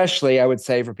 And especially I would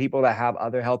say for people that have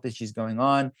other health issues going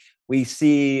on, we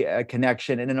see a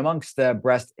connection. And then amongst the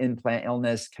breast implant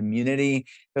illness community,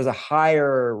 there's a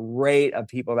higher rate of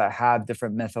people that have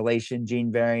different methylation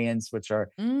gene variants, which are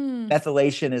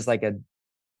methylation is like a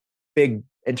big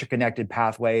interconnected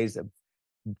pathways of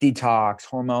detox,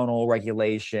 hormonal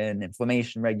regulation,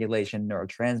 inflammation regulation,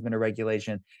 neurotransmitter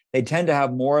regulation. They tend to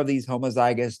have more of these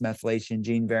homozygous methylation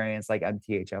gene variants like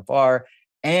MTHFR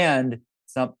and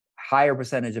some higher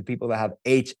percentage of people that have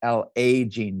HLA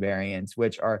gene variants,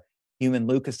 which are human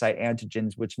leukocyte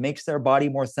antigens, which makes their body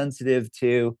more sensitive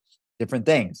to different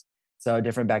things. So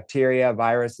different bacteria,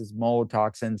 viruses, mold,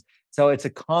 toxins. So it's a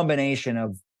combination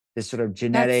of this sort of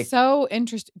genetic. That's so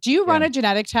interesting. Do you run a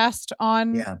genetic test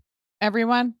on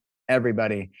everyone?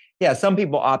 Everybody. Yeah. Some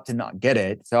people opt to not get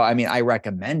it. So, I mean, I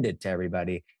recommend it to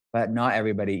everybody, but not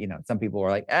everybody, some people are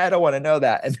like, I don't want to know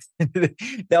that. And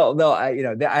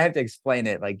I have to explain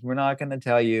it. Like, we're not going to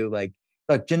tell you, like,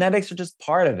 look, genetics are just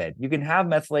part of it. You can have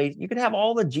methylation. You can have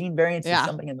all the gene variants of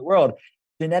something in the world.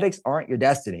 Genetics aren't your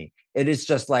destiny. It is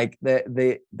just like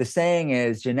the saying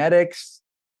is genetics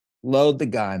load the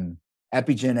gun.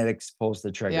 Epigenetics pulls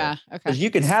the trigger. Yeah. Okay. Because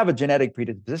you can have a genetic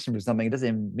predisposition for something. It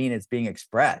doesn't mean it's being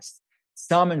expressed.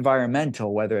 Some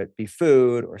environmental, whether it be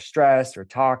food or stress or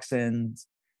toxins,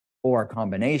 or a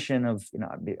combination of,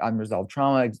 the unresolved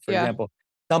trauma, for Yeah. example,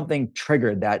 something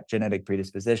triggered that genetic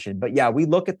predisposition. But yeah, we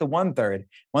look at the 1/3.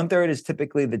 1/3 is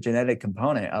typically the genetic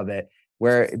component of it,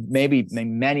 where maybe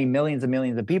many millions and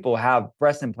millions of people have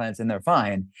breast implants and they're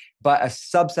fine, but a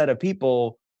subset of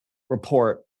people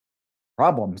report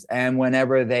problems. And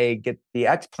whenever they get the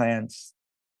explants,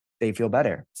 they feel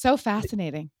better. So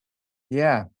fascinating.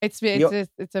 Yeah. It's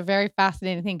a very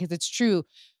fascinating thing because it's true.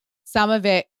 Some of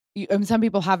it, some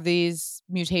people have these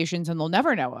mutations and they'll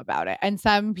never know about it. And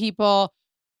some people,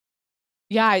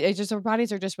 yeah, our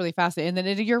bodies are just really fascinating. And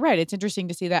then you're right. It's interesting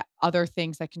to see that other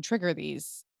things that can trigger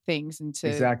these things into.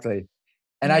 Exactly.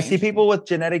 And I see people with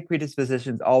genetic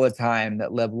predispositions all the time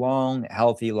that live long,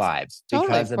 healthy lives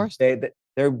because of course.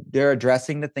 they're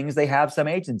addressing the things they have some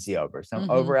agency over, some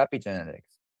over epigenetics.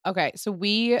 Okay. So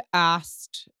we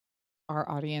asked our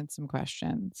audience some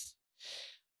questions.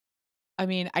 I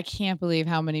mean, I can't believe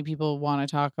how many people want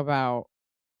to talk about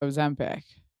Ozempic.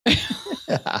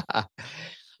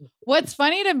 What's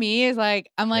funny to me is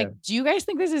I'm like, do you guys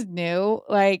think this is new?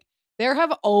 Like, there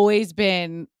have always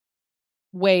been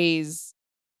ways.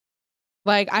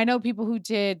 Like, I know people who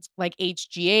did like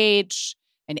HGH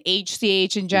and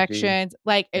HCH injections,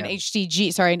 an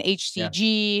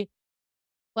HCG.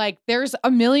 Like, there's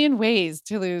a million ways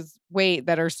to lose weight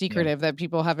that are secretive that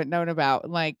people haven't known about.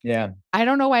 Like, I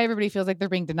don't know why everybody feels like they're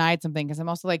being denied something. Cause I'm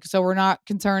also like, so we're not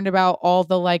concerned about all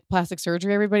the plastic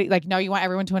surgery, everybody. Like, no, you want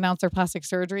everyone to announce their plastic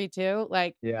surgery too.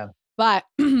 Like, but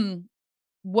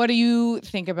what do you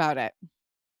think about it?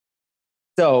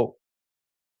 So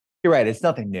you're right. It's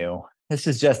nothing new. This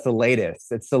is just the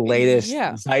latest. It's the latest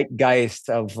zeitgeist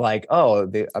of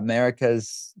the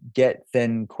America's get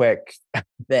thin quick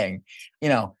thing.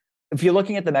 If you're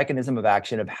looking at the mechanism of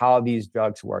action of how these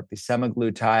drugs work, the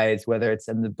semaglutides, whether it's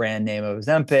in the brand name of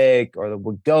Ozempic or the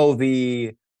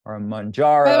Wegovy or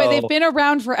Mounjaro. By the way, they've been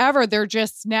around forever. They're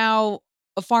just now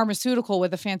a pharmaceutical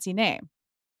with a fancy name.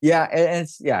 Yeah.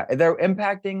 And they're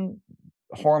impacting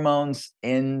hormones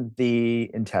in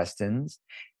the intestines.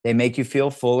 They make you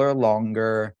feel fuller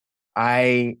longer.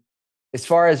 As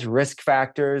far as risk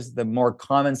factors, the more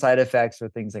common side effects are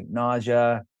things like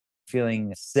nausea,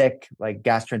 feeling sick, like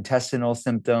gastrointestinal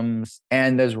symptoms,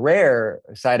 and there's rare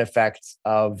side effects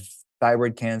of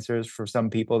thyroid cancers for some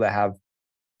people that have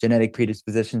genetic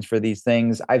predispositions for these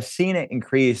things. I've seen it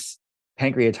increase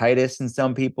pancreatitis in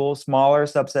some people, smaller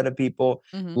subset of people,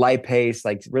 lipase,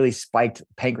 like really spiked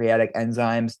pancreatic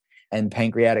enzymes and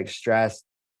pancreatic stress.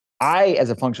 As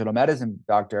a functional medicine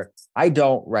doctor, I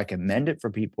don't recommend it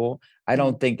for people. I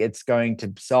don't think it's going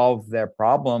to solve their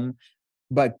problem,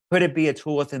 but could it be a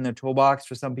tool within their toolbox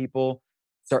for some people?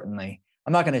 Certainly.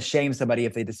 I'm not going to shame somebody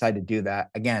if they decide to do that.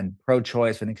 Again,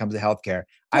 pro-choice when it comes to healthcare.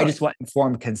 I just want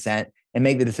informed consent and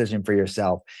make the decision for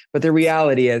yourself. But the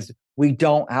reality is we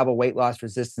don't have a weight loss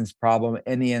resistance problem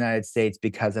in the United States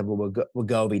because of a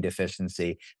Wegovy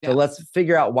deficiency. So let's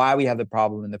figure out why we have the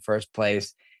problem in the first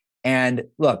place. And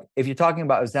look, if you're talking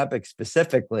about Ozempic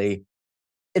specifically,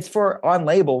 it's on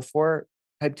label for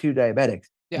type 2 diabetics.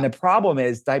 And the problem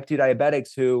is type 2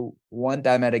 diabetics who want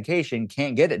that medication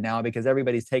can't get it now because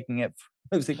everybody's taking it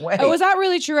for losing weight. Oh, was that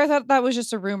really true? I thought that was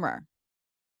just a rumor.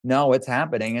 No, it's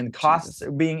happening. And costs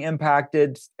are being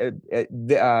impacted.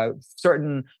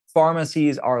 Certain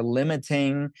pharmacies are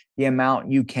limiting the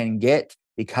amount you can get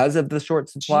because of the short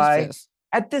supply. Jesus.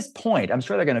 At this point, I'm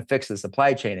sure they're going to fix the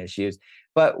supply chain issues.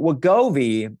 But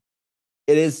Wegovy,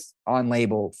 it is on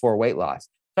label for weight loss.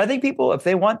 So I think people, if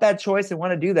they want that choice and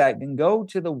want to do that, then go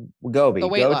to the Wegovy. The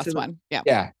weight loss one.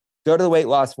 Yeah. Go to the weight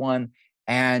loss one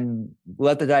and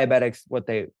let the diabetics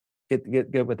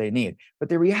get what they need. But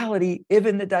the reality,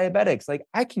 even the diabetics,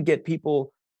 I can get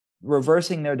people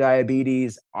reversing their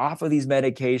diabetes off of these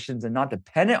medications and not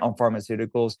dependent on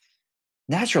pharmaceuticals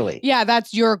naturally. Yeah,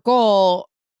 that's your goal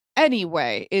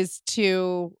anyway, is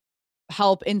to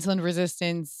help insulin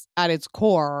resistance at its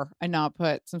core and not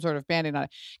put some sort of band-aid on it.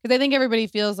 Because I think everybody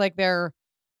feels like they're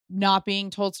not being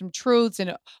told some truths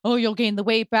and, you'll gain the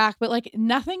weight back. But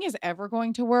nothing is ever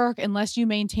going to work unless you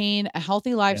maintain a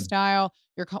healthy lifestyle,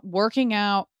 you're working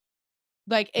out.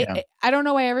 I don't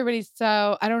know why everybody's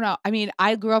so, I don't know. I mean,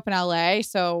 I grew up in LA,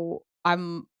 so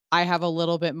I have a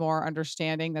little bit more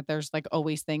understanding that there's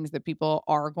always things that people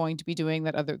are going to be doing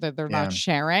that they're not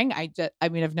sharing.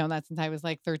 I've known that since I was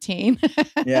 13.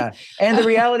 Yeah. And the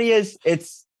reality is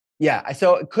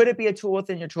so could it be a tool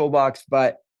within your toolbox,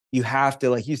 but you have to,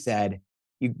 like you said,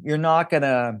 you're not going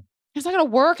to. It's not going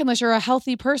to work unless you're a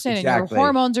healthy person and your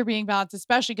hormones are being balanced,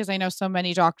 especially because I know so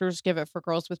many doctors give it for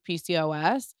girls with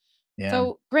PCOS. Yeah.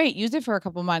 So great. Use it for a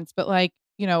couple months, but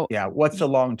Yeah. What's the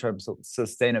long-term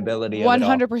sustainability of it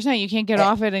all? 100%. You can't get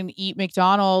off it and eat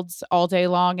McDonald's all day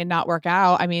long and not work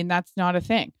out. I mean, that's not a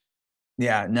thing.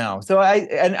 Yeah, no. So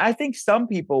I think some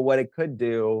people, what it could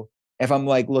do, if I'm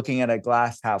like looking at a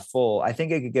glass half full, I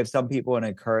think it could give some people an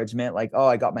encouragement, like, oh,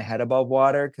 I got my head above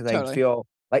water, because I Totally. feel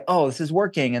like, oh, this is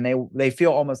working, and they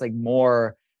feel almost like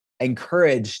more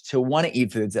encouraged to want to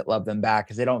eat foods that love them back,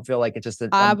 because they don't feel like it's just an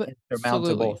insurmountable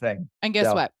Absolutely. thing. And guess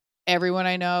So, what? Everyone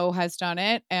I know has done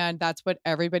it. And that's what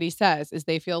everybody says is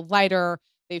they feel lighter.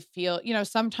 They feel,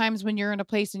 sometimes when you're in a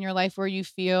place in your life where you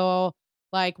feel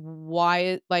like,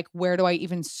 where do I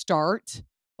even start?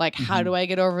 Like, how do I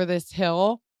get over this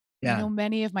hill? yeah.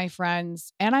 Many of my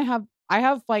friends, and I have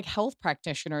like health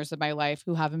practitioners in my life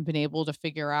who haven't been able to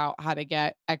figure out how to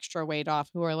get extra weight off,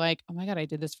 who are like, oh my God, I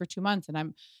did this for 2 months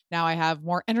and now I have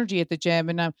more energy at the gym.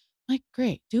 And I'm like,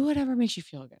 great, do whatever makes you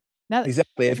feel good. Now,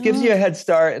 Exactly. If it gives you a head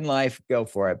start in life, go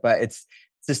for it. But it's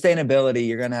sustainability.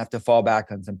 You're going to have to fall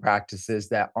back on some practices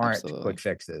that aren't Absolutely. quick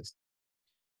fixes.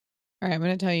 All right, I'm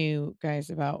going to tell you guys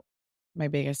about my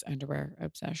biggest underwear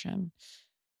obsession.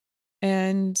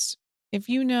 And if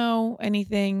you know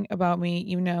anything about me,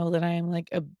 you know that I am like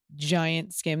a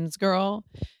giant Skims girl.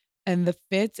 And the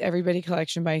Fits Everybody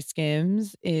collection by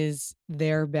Skims is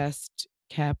their best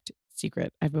kept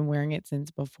secret. I've been wearing it since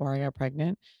before I got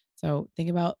pregnant. So think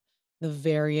about the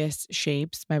various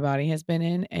shapes my body has been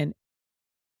in. And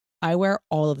I wear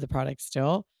all of the products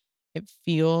still. It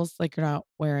feels like you're not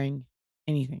wearing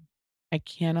anything. I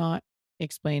cannot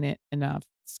explain it enough.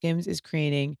 Skims is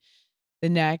creating the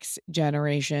next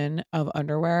generation of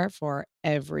underwear for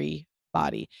every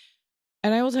body.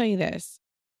 And I will tell you this,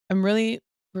 I'm really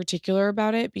particular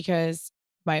about it because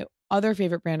my other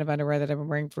favorite brand of underwear that I've been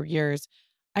wearing for years,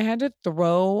 I had to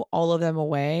throw all of them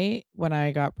away when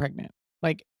I got pregnant.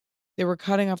 Like they were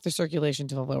cutting off the circulation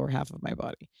to the lower half of my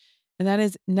body. And that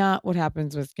is not what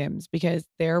happens with Skims because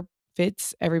their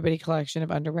Fits Everybody collection of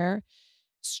underwear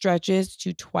stretches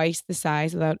to twice the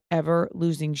size without ever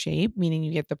losing shape, meaning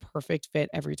you get the perfect fit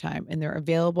every time. And they're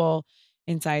available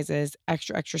in sizes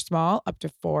extra, extra small up to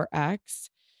 4X.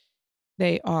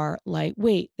 They are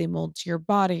lightweight. They mold to your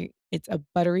body. It's a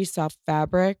buttery soft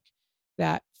fabric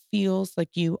that feels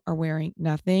like you are wearing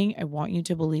nothing. I want you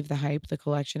to believe the hype. The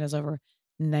collection has over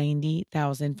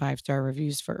 90,000 5-star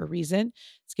reviews for a reason.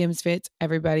 Skims Fits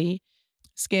Everybody,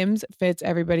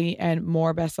 and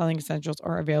more best-selling essentials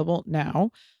are available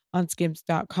now on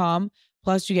skims.com.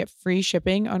 Plus, you get free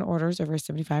shipping on orders over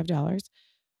 $75,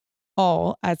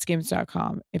 all at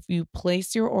skims.com. If you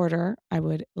place your order, I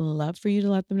would love for you to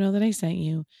let them know that I sent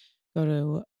you. Go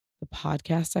to the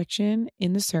podcast section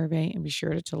in the survey and be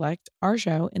sure to select our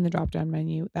show in the drop-down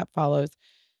menu that follows.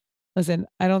 Listen,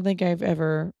 I don't think I've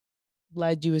ever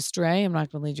led you astray. I'm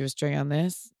not going to lead you astray on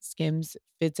this. Skims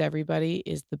Fits Everybody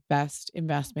is the best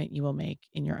investment you will make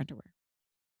in your underwear.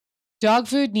 Dog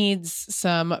food needs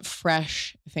some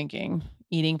fresh thinking.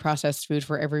 Eating processed food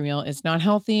for every meal is not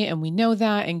healthy, and we know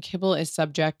that. And kibble is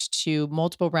subject to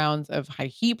multiple rounds of high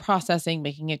heat processing,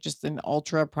 making it just an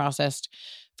ultra processed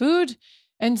food.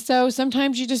 And so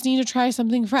sometimes you just need to try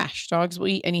something fresh. Dogs will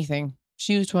eat anything: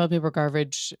 shoes, toilet paper,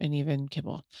 garbage, and even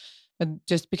kibble. But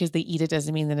just because they eat it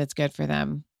doesn't mean that it's good for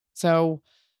them. So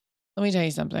let me tell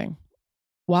you something.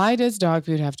 Why does dog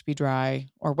food have to be dry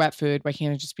or wet food? Why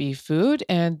can't it just be food?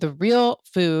 And the real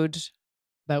food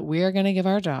that we're going to give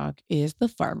our dog is the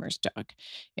Farmer's Dog.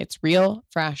 It's real,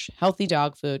 fresh, healthy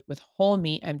dog food with whole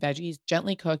meat and veggies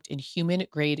gently cooked in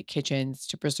human-grade kitchens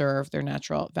to preserve their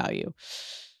natural value.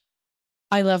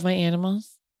 I love my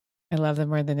animals. I love them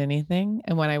more than anything.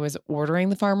 And when I was ordering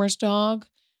the Farmer's Dog,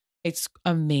 it's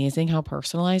amazing how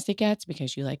personalized it gets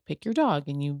because you pick your dog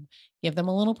and you give them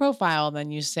a little profile.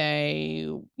 Then you say,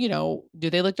 do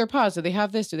they lick their paws? Do they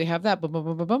have this? Do they have that? Boom, boom,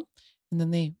 boom, boom, boom. And then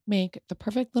they make the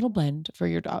perfect little blend for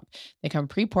your dog. They come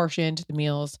pre-portioned. The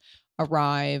meals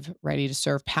arrive ready to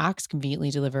serve, packs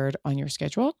conveniently delivered on your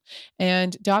schedule.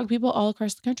 And dog people all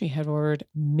across the country have ordered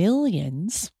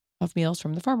millions of meals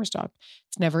from the Farmer's Dog.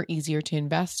 It's never easier to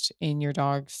invest in your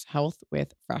dog's health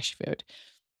with fresh food.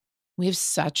 We have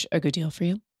such a good deal for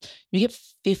you. You get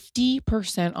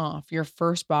 50% off your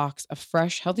first box of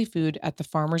fresh, healthy food at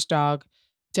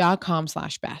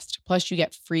thefarmersdog.com/best. Plus, you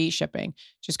get free shipping.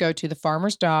 Just go to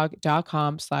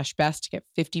thefarmersdog.com/best to get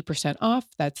 50% off.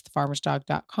 That's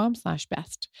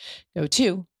thefarmersdog.com/best. Go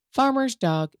to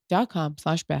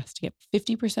farmersdog.com/best to get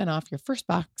 50% off your first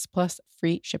box plus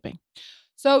free shipping.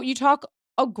 So you talk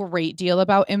a great deal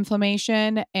about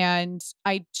inflammation, and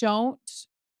I don't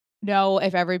know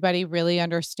if everybody really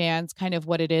understands kind of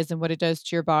what it is and what it does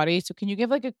to your body. So can you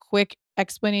give a quick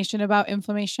explanation about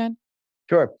inflammation?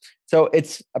 Sure. So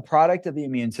it's a product of the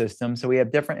immune system. So we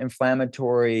have different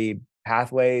inflammatory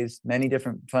pathways, many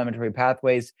different inflammatory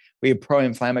pathways. We have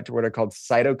pro-inflammatory, what are called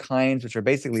cytokines, which are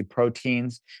basically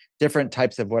proteins, different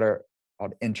types of what are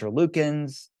called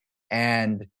interleukins,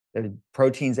 and the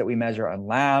proteins that we measure on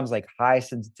labs, like high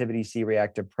sensitivity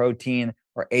C-reactive protein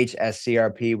or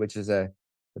HSCRP, which is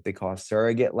what they call a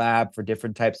surrogate lab for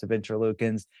different types of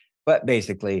interleukins. But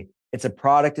basically, it's a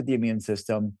product of the immune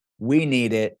system. We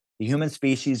need it. The human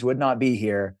species would not be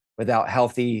here without a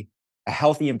healthy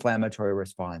inflammatory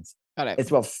response. Got it.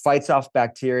 It's what fights off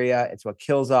bacteria. It's what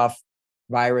kills off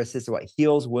viruses. It's what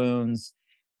heals wounds.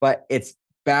 But it's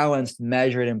balanced,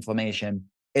 measured inflammation.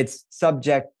 It's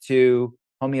subject to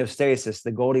homeostasis,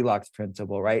 the Goldilocks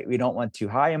principle, right? We don't want too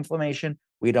high inflammation.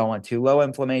 We don't want too low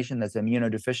inflammation. That's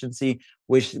immunodeficiency,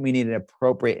 which we need an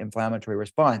appropriate inflammatory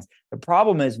response. The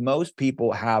problem is most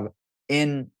people have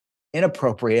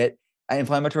inappropriate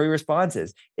inflammatory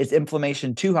responses. It's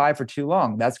inflammation too high for too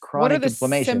long. That's chronic What are the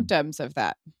inflammation. symptoms of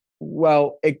that?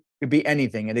 Well, it could be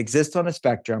anything. It exists on a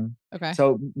spectrum. Okay.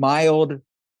 So mild,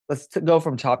 go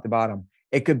from top to bottom.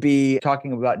 It could be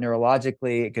talking about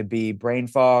neurologically. It could be brain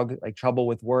fog, like trouble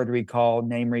with word recall,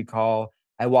 name recall.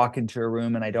 I walk into a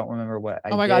room and I don't remember what I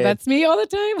did. Oh my God, that's me all the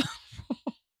time.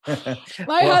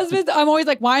 My husband, I'm always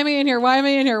like, why am I in here? Why am I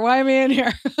in here? Why am I in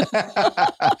here?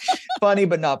 Funny,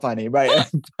 but not funny, right?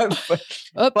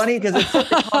 Funny because it's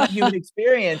such a common human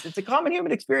experience. It's a common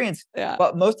human experience. Yeah.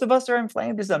 But most of us are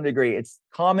inflamed to some degree. It's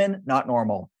common, not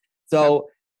normal. So,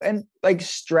 and like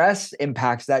stress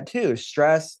impacts that too.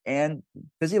 Stress and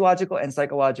physiological and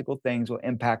psychological things will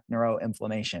impact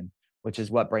neuroinflammation, which is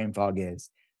what brain fog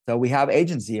is. So we have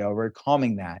agency over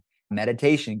calming that.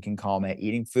 Meditation can calm it.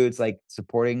 Eating foods like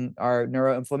supporting our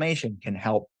neuroinflammation can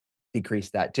help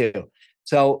decrease that too.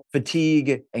 So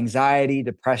fatigue, anxiety,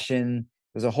 depression,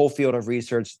 there's a whole field of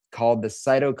research called the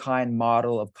cytokine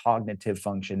model of cognitive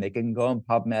function. They can go on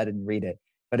PubMed and read it,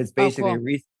 but it's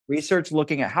basically research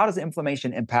looking at how does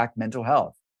inflammation impact mental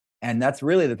health. And that's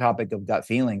really the topic of Gut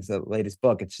Feelings, the latest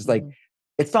book. It's just like,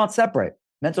 it's not separate.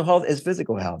 Mental health is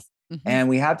physical health. And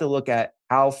we have to look at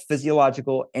how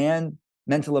physiological and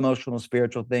mental, emotional,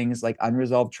 spiritual things like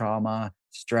unresolved trauma,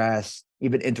 stress,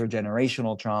 even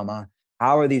intergenerational trauma.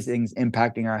 How are these things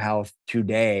impacting our health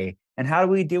today? And how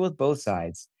do we deal with both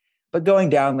sides? But going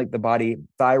down like the body,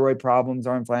 thyroid problems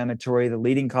are inflammatory. The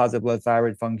leading cause of low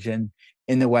thyroid function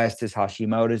in the West is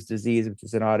Hashimoto's disease, which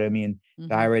is an autoimmune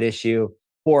thyroid issue.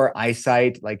 Poor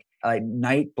eyesight, like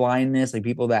night blindness, like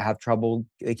people that have trouble,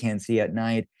 they can't see at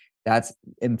night. That's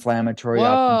inflammatory.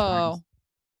 Oftentimes.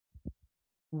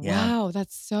 Wow,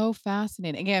 that's so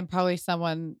fascinating. Again, probably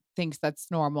someone thinks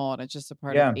that's normal and it's just a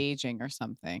part of aging or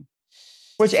something.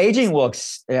 Which aging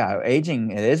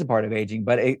aging, it is a part of aging,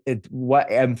 but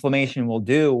what inflammation will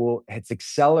do, it's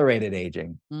accelerated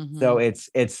aging. So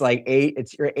it's like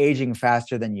you're aging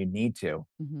faster than you need to.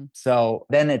 So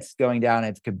then it's going down.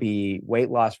 It could be weight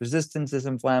loss resistance is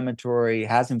inflammatory,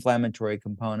 has inflammatory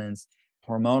components.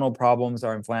 Hormonal problems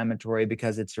are inflammatory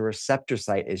because it's a receptor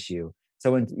site issue.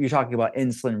 So when you're talking about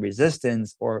insulin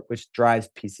resistance, which drives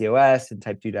PCOS and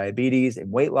type 2 diabetes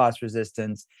and weight loss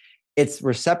resistance, it's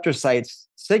receptor sites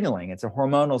signaling. It's a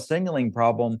hormonal signaling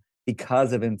problem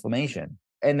because of inflammation.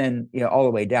 And then, all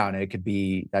the way down, it could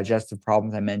be digestive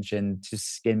problems I mentioned, to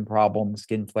skin problems,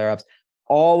 skin flare-ups.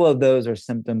 All of those are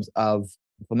symptoms of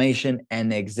inflammation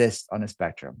and they exist on a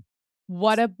spectrum.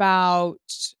 What about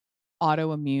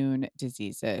autoimmune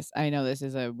diseases? I know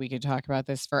we could talk about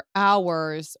this for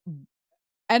hours.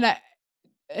 And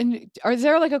is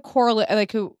there like a correlate,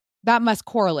 that must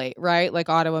correlate, right? Like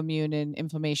autoimmune and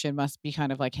inflammation must be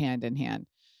kind of like hand in hand.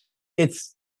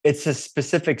 It's a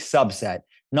specific subset.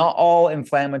 Not all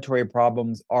inflammatory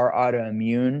problems are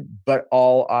autoimmune, but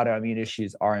all autoimmune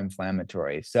issues are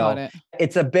inflammatory. So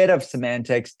it's a bit of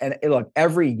semantics. And look,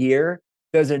 every year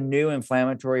there's a new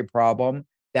inflammatory problem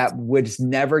that was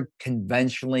never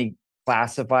conventionally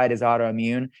classified as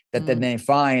autoimmune, that then they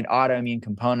find autoimmune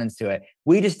components to it.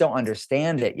 We just don't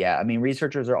understand it yet. I mean,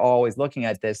 researchers are always looking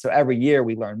at this. So every year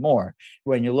we learn more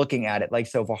when you're looking at it. Like,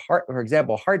 so for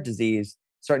example, heart disease,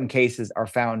 certain cases are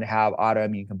found to have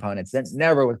autoimmune components. That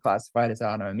never was classified as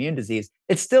autoimmune disease.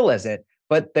 It still isn't,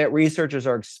 but that researchers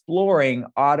are exploring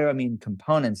autoimmune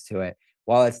components to it.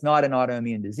 While it's not an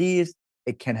autoimmune disease,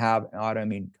 it can have an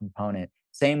autoimmune component.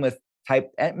 Same with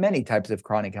many types of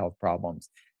chronic health problems.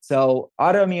 So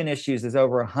autoimmune issues is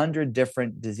over 100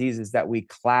 different diseases that we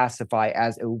classify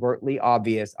as overtly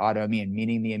obvious autoimmune,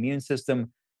 meaning the immune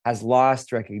system has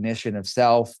lost recognition of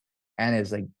self and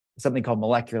is like something called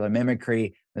molecular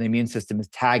mimicry, when the immune system is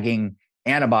tagging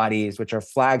antibodies, which are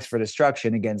flags for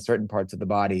destruction against certain parts of the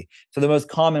body. So the most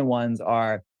common ones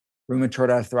are rheumatoid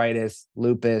arthritis,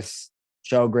 lupus,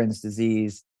 Sjogren's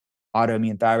disease,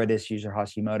 autoimmune thyroid issues or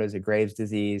Hashimoto's or Graves'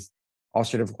 disease,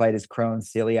 ulcerative colitis,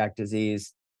 Crohn's, celiac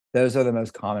disease. Those are the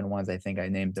most common ones. I think I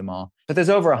named them all. But there's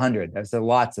over 100. There's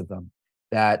lots of them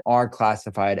that are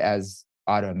classified as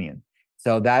autoimmune.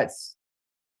 So that's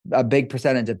a big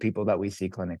percentage of people that we see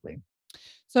clinically.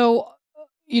 So,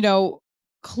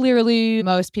 clearly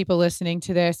most people listening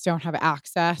to this don't have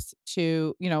access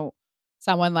to,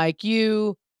 someone like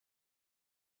you.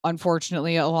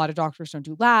 Unfortunately, a lot of doctors don't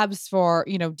do labs for,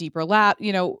 deeper lab.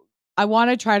 I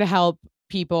want to try to help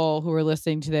people who are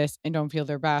listening to this and don't feel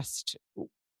their best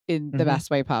in the best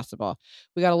way possible.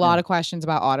 We got a lot of questions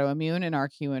about autoimmune in our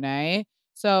Q&A.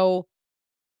 So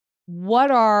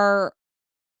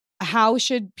how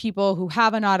should people who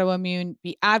have an autoimmune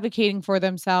be advocating for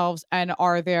themselves? And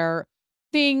are there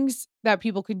things that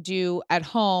people can do at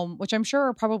home, which I'm sure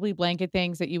are probably blanket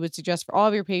things that you would suggest for all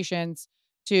of your patients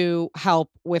to help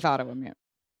with autoimmune?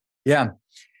 Yeah.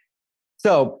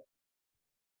 So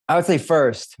I would say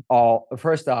first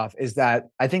off is that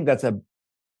I think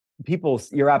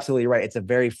you're absolutely right. It's a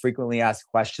very frequently asked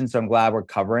question. So I'm glad we're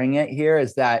covering it here,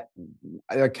 is that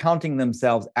they're counting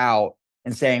themselves out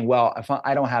and saying, well, if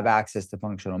I don't have access to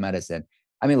functional medicine.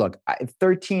 I mean, look,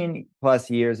 13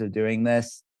 plus years of doing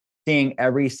this, seeing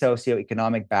every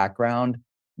socioeconomic background,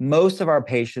 most of our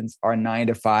patients are 9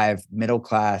 to 5, middle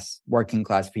class, working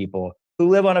class people who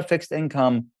live on a fixed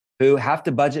income, who have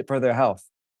to budget for their health.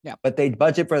 Yeah. But they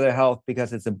budget for their health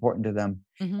because it's important to them.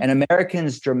 Mm-hmm. And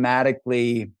Americans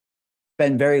dramatically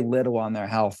spend very little on their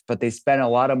health, but they spend a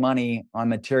lot of money on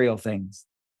material things.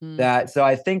 So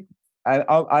I think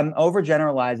I'm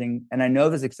overgeneralizing, and I know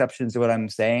there's exceptions to what I'm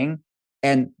saying.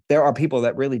 And there are people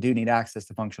that really do need access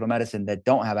to functional medicine that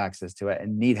don't have access to it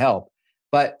and need help.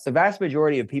 But the vast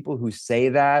majority of people who say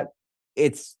that,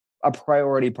 it's a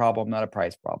priority problem, not a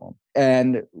price problem.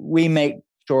 And we make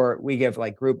sure we give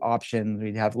like group options.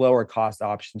 We have lower cost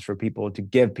options for people to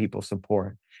give people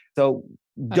support. So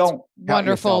that's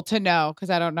wonderful to know, because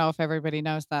I don't know if everybody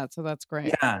knows that. So that's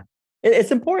great. Yeah,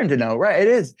 it's important to know, right? It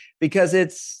is, because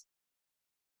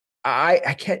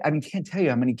I can't tell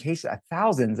you how many cases,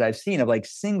 thousands I've seen of like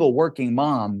single working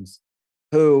moms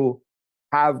who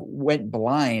went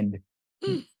blind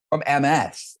from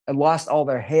MS and lost all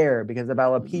their hair because of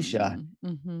alopecia,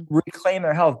 reclaim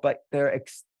their health, but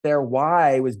their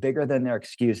why was bigger than their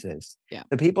excuses. Yeah.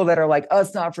 The people that are like, oh,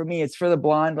 it's not for me, it's for the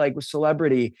blonde, like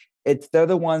celebrity. They're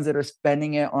the ones that are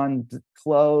spending it on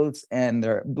clothes and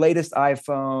their latest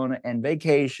iPhone and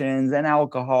vacations and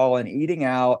alcohol and eating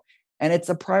out. And it's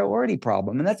a priority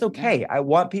problem. And that's okay. I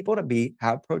want people to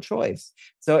have pro-choice.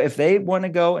 So if they want to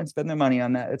go and spend their money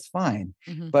on that, it's fine.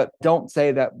 But don't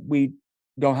say that we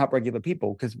don't help regular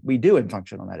people, because we do in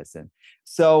functional medicine.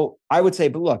 So I would say,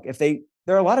 but look,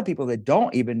 there are a lot of people that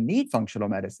don't even need functional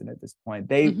medicine at this point.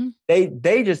 They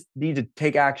just need to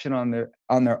take action on their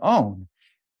own.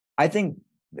 I think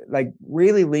like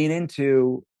really lean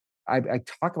into, I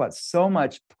talk about so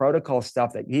much protocol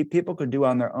stuff that people could do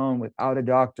on their own without a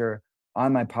doctor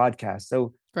on my podcast.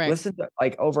 So listen to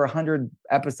like over 100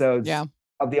 episodes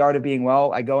of The Art of Being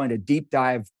Well. I go into deep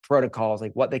dive protocols,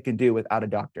 like what they can do without a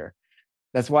doctor.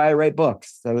 That's why I write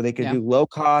books, so they can do low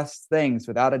cost things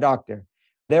without a doctor.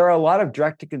 There are a lot of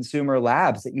direct to consumer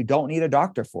labs that you don't need a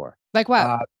doctor for. Like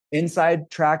what? Inside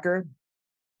Tracker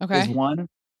is one.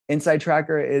 Inside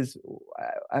Tracker is,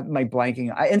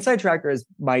 Inside Tracker is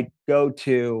my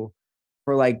go-to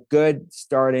for like good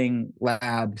starting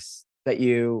labs that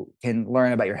you can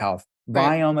learn about your health.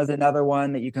 Biome is another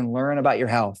one that you can learn about your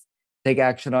health, take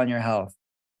action on your health.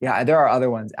 Yeah, there are other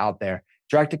ones out there.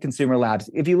 Direct to consumer labs.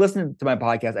 If you listen to my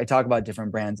podcast, I talk about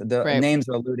different brands. The names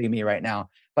are eluding me right now,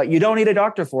 but you don't need a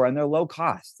doctor for, and they're low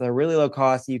cost. They're really low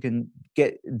cost. You can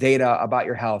get data about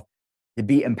your health, to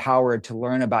be empowered to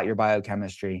learn about your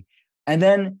biochemistry. And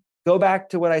then go back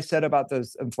to what I said about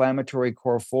those inflammatory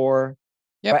core 4.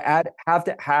 If I have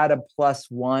to add a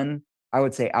 +1, I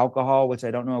would say alcohol, which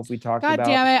I don't know if we talked about. God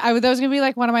damn it. That was going to be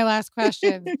like one of my last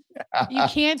questions. You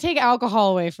can't take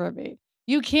alcohol away from me.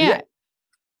 You can't.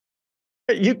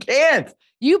 You can't.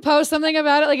 You post something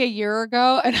about it like a year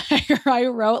ago, and I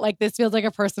wrote like, this feels like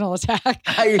a personal attack.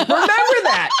 I remember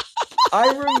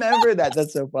that.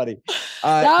 That's so funny.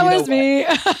 That was me.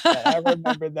 I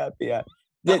remember that. Yeah.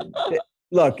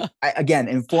 Look, again,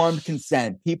 informed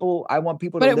consent. I want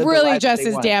people to. But it really just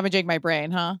is damaging my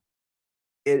brain, huh?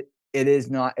 It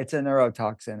is not. It's a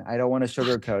neurotoxin. I don't want to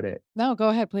sugarcoat it. No, go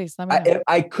ahead, please. Let me know. If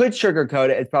I could sugarcoat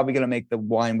it, it's probably going to make the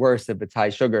wine worse if it's high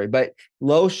sugar. But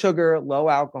low sugar, low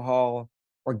alcohol,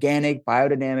 organic,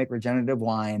 biodynamic, regenerative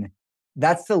wine.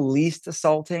 That's the least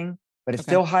assaulting, but it's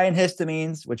Okay. still high in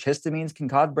histamines, which histamines can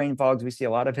cause brain fogs. We see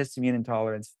a lot of histamine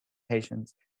intolerance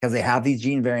patients because they have these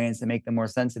gene variants that make them more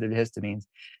sensitive to histamines.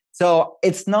 So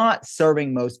it's not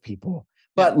serving most people.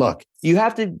 But look, you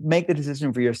have to make the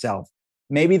decision for yourself.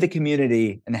 Maybe the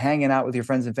community and hanging out with your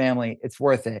friends and family, it's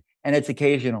worth it. And it's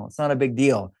occasional. It's not a big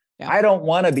deal. Yeah. I don't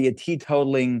want to be a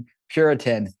teetotaling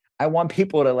Puritan. I want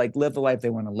people to like live the life they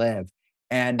want to live.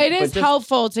 And it is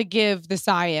helpful to give the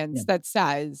science that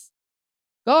says,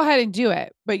 go ahead and do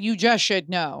it, but you just should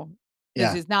know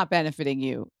this is not benefiting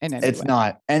you in any way. It's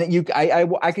not. And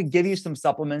I could give you some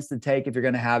supplements to take if you're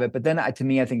going to have it. But then to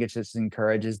me, I think it just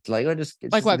encourages like,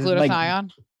 what,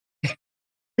 glutathion?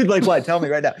 Like what? Tell me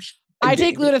right now. I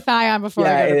take glutathion before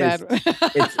I go to bed.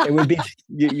 It would be,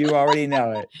 you already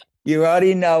know it. You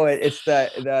already know it. It's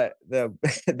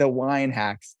the wine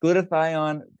hacks.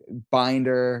 Glutathione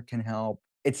binder can help.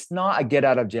 It's not a get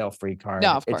out of jail free card.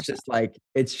 No, of course.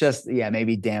 It's just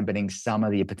maybe dampening some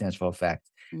of the potential effects.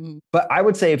 Mm-hmm. But I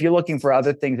would say if you're looking for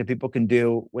other things that people can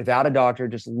do without a doctor,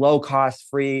 just low cost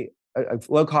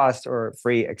or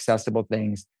free accessible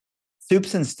things,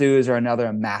 soups and stews are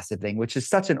another massive thing, which is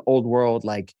such an old world,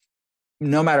 like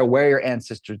no matter where your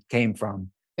ancestors came from.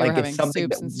 They like were having it's something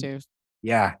soups and stews.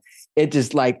 Yeah. It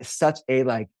just like such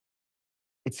a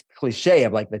it's cliche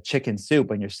of like the chicken soup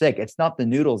when you're sick. It's not the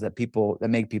noodles that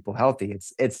make people healthy.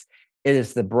 It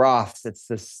is the broths, it's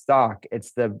the stock,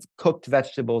 it's the cooked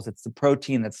vegetables, it's the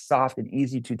protein that's soft and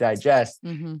easy to digest.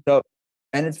 Mm-hmm. So,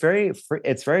 and it's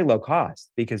very low cost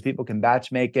because people can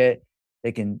batch make it.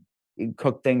 They can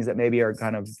cook things that maybe are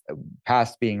kind of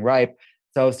past being ripe.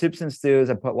 So soups and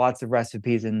stews, I put lots of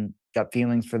recipes in Gut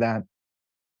Feelings for that.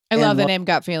 I love the name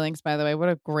Gut Feelings, by the way. What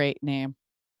a great name.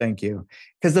 Thank you.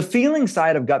 Because the feeling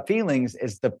side of Gut Feelings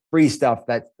is the free stuff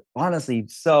that's honestly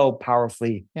so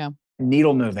powerfully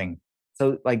needle moving.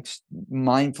 So like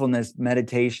mindfulness,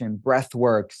 meditation, breath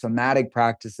work, somatic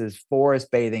practices,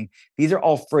 forest bathing. These are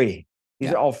all free.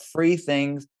 These are all free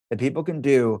things that people can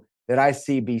do that I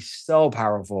see be so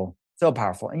powerful.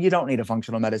 And you don't need a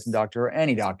functional medicine doctor or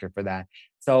any doctor for that.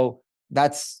 So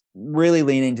that's really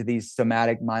leaning to these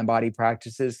somatic mind-body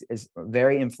practices is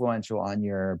very influential on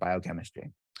your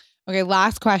biochemistry. Okay,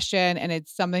 last question, and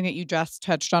it's something that you just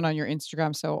touched on your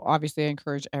Instagram. So obviously I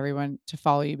encourage everyone to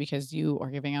follow you because you are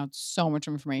giving out so much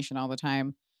information all the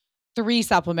time. 3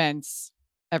 supplements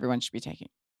everyone should be taking.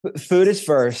 Food is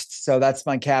first. So that's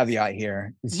my caveat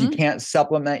here. Is you can't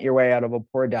supplement your way out of a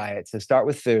poor diet. So start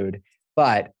with food.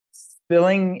 But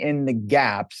filling in the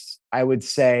gaps, I would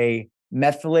say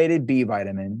methylated B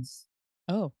vitamins.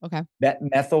 Oh, okay.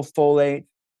 Methylfolate,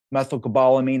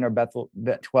 methylcobalamin, or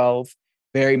B12.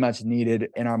 Very much needed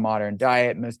in our modern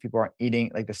diet. Most people aren't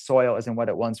eating, like the soil isn't what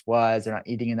it once was. They're not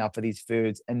eating enough of these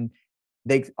foods. And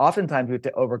they oftentimes we have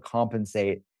to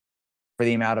overcompensate for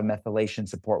the amount of methylation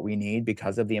support we need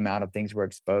because of the amount of things we're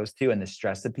exposed to and the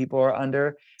stress that people are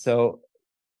under. So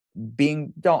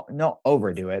don't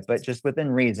overdo it, but just within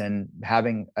reason,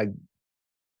 having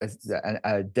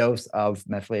a dose of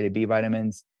methylated B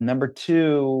vitamins. Number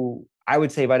 2, I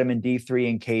would say vitamin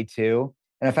D3 and K2.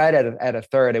 And if I had to add a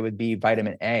third, it would be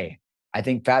vitamin A. I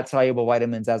think fat-soluble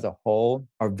vitamins as a whole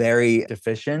are very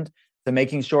deficient. So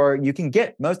making sure you can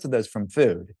get most of those from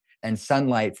food and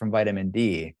sunlight from vitamin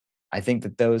D. I think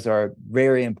that those are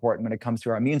very important when it comes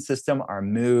to our immune system, our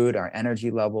mood, our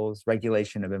energy levels,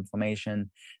 regulation of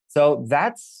inflammation. So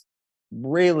that's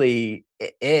really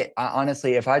it.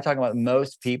 Honestly, if I talk about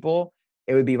most people,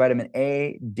 it would be vitamin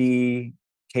A, D,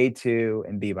 K2,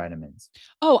 and B vitamins.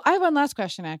 Oh, I have one last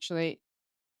question, actually.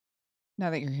 Now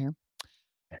that you're here,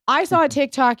 I saw a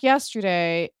TikTok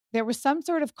yesterday. There was some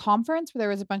sort of conference where there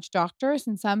was a bunch of doctors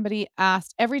and somebody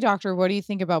asked every doctor, what do you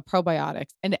think about probiotics?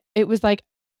 And it was like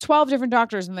 12 different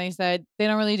doctors. And they said, they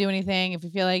don't really do anything. If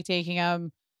you feel like taking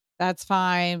them, that's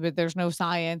fine. But there's no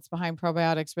science behind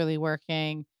probiotics really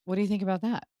working. What do you think about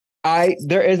that?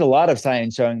 There is a lot of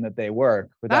science showing that they work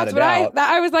without a doubt.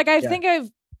 I was like, I think I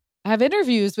have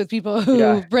interviews with people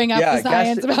who bring up the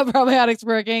science about probiotics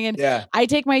working. And I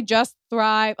take my Just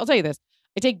Thrive. I'll tell you this.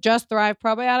 I take Just Thrive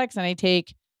probiotics and I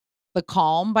take the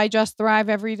Calm by Just Thrive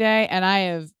every day. And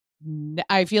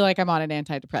I feel like I'm on an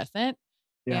antidepressant.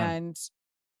 Yeah. And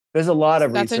there's a lot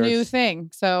of that's research. a new thing.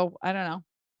 So I don't know.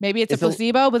 Maybe it's a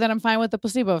placebo, but then I'm fine with the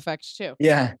placebo effects too.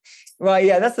 Yeah. Well,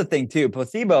 yeah, that's the thing too.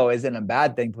 Placebo isn't a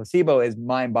bad thing. Placebo is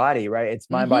mind-body, right? It's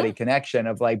mind-body connection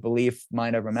of like belief,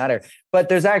 mind over matter. But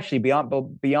there's actually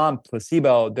beyond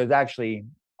placebo, there's actually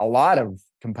a lot of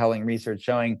compelling research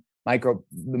showing the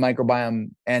microbiome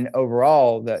and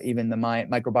overall even the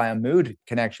microbiome mood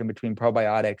connection between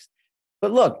probiotics.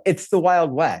 But look, it's the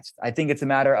Wild West. I think it's a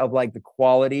matter of like the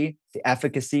quality, the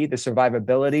efficacy, the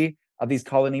survivability of these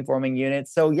colony forming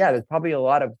units. So yeah, there's probably a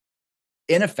lot of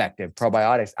ineffective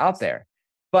probiotics out there.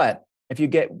 But if you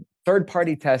get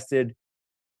third-party tested,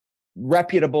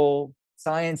 reputable,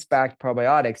 science-backed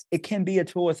probiotics, it can be a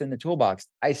tool within the toolbox.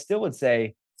 I still would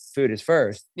say food is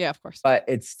first, Yeah, of course. but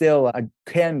it's still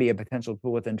can be a potential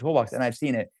tool within toolbox. And I've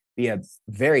seen it be a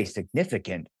very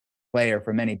significant player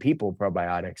for many people,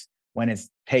 probiotics, when it's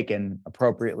taken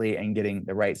appropriately and getting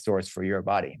the right source for your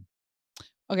body.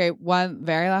 Okay, one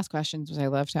very last question, which I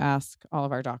love to ask all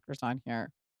of our doctors on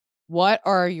here. What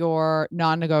are your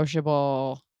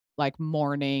non-negotiable like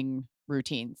morning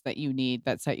routines that you need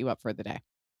that set you up for the day?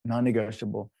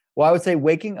 Non-negotiable. Well, I would say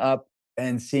waking up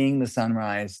and seeing the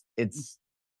sunrise. It's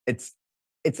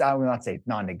I will not say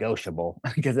non-negotiable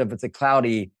because if it's a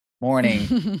cloudy morning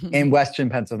in Western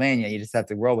Pennsylvania, you just have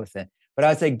to roll with it. But I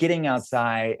would say getting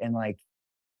outside and like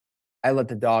I let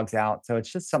the dogs out. So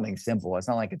it's just something simple. It's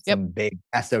not like it's some big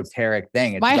esoteric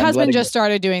thing. It's My just, husband just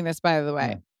started doing this, by the way.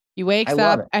 Yeah. He wakes I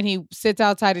love up it. and he sits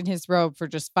outside in his robe for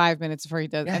just 5 minutes before he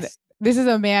does. And Yes. this is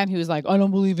a man who's like, I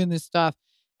don't believe in this stuff.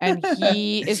 And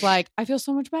he is like, I feel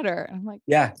so much better. And I'm like,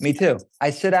 Yeah, me too. I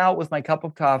sit out with my cup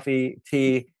of coffee,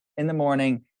 tea in the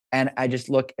morning, and I just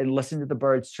look and listen to the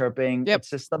birds chirping. Yep. It's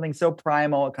just something so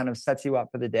primal. It kind of sets you up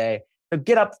for the day. So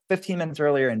get up 15 minutes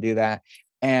earlier and do that.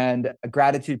 And a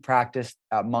gratitude practice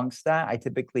amongst that. I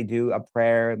typically do a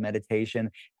prayer, meditation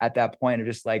at that point of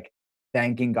just like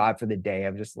thanking God for the day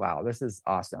of just, wow, this is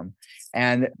awesome.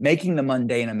 And making the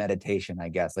mundane a meditation, I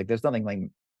guess. Like there's nothing like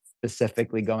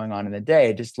specifically going on in the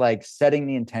day, just like setting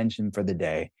the intention for the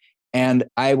day. And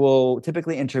I will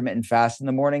typically intermittent fast in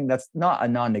the morning. That's not a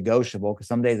non-negotiable because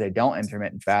some days I don't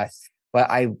intermittent fast, but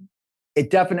it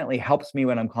definitely helps me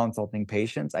when I'm consulting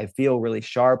patients. I feel really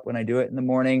sharp when I do it in the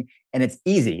morning and it's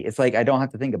easy. It's like, I don't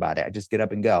have to think about it. I just get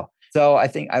up and go. So I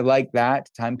think I like that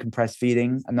time compressed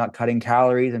feeding. I'm not cutting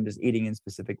calories. I'm just eating in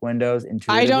specific windows.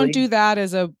 I don't Intuitively. do that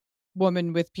as a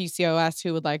woman with PCOS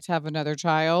who would like to have another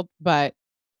child, but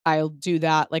I'll do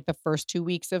that like the first 2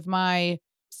 weeks of my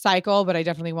cycle, but I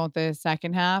definitely won't the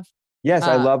second half. Yes,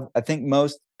 I think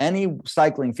any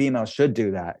cycling female should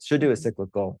do that. Should do a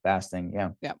cyclical fasting.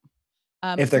 Yeah.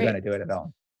 If they're Great. going to do it at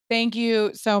all. Thank you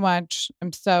so much.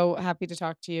 I'm so happy to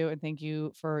talk to you and thank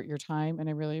you for your time. And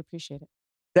I really appreciate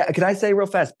it. Can I say real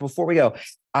fast before we go?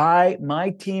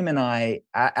 My team and I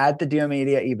at the Dear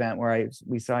Media event where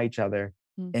we saw each other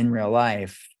in real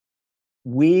life,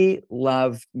 we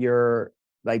love your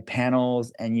like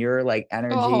panels and your like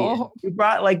energy. Oh. You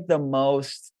brought like the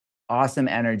most awesome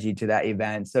energy to that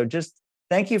event. So just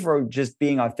thank you for just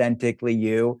being authentically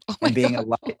you and being a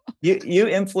light. You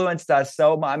influenced us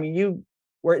so much. I mean, you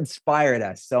inspired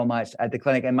us so much at the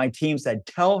clinic. And my team said,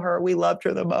 tell her we loved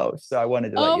her the most. So I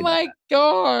wanted to let you know my that.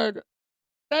 God.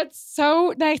 That's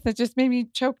so nice. That just made me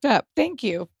choked up. Thank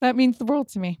you. That means the world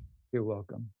to me. You're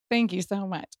welcome. Thank you so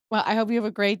much. Well, I hope you have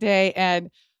a great day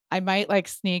and I might like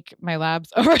sneak my labs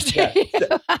over to you.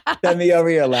 Send me over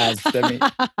your labs. Send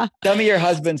me your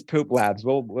husband's poop labs.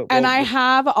 And I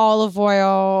have olive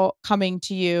oil coming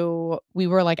to you. We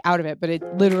were like out of it, but it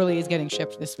literally is getting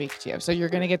shipped this week to you. So you're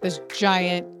going to get this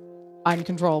giant,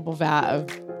 uncontrollable vat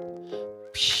of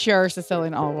pure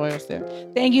Sicilian olive oil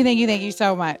soon. Thank you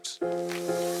so much.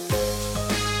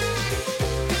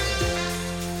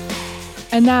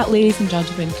 And that, ladies and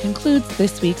gentlemen, concludes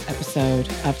this week's episode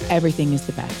of Everything is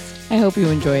the Best. I hope you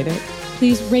enjoyed it.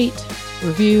 Please rate,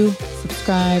 review,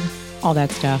 subscribe, all that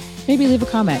stuff. Maybe leave a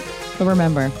comment. But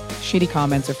remember, shitty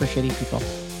comments are for shitty people.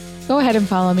 Go ahead and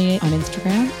follow me on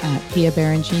Instagram at Pia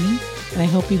Barancini. And I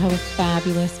hope you have a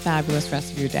fabulous, fabulous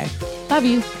rest of your day. Love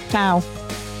you. Ciao.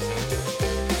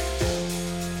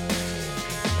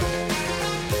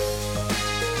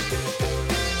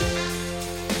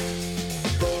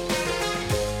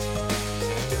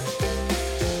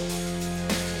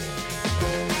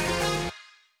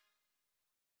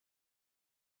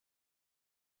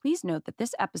 Please note that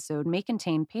this episode may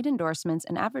contain paid endorsements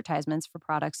and advertisements for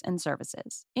products and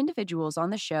services. Individuals on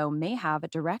the show may have a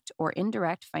direct or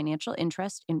indirect financial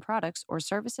interest in products or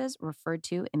services referred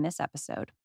to in this episode.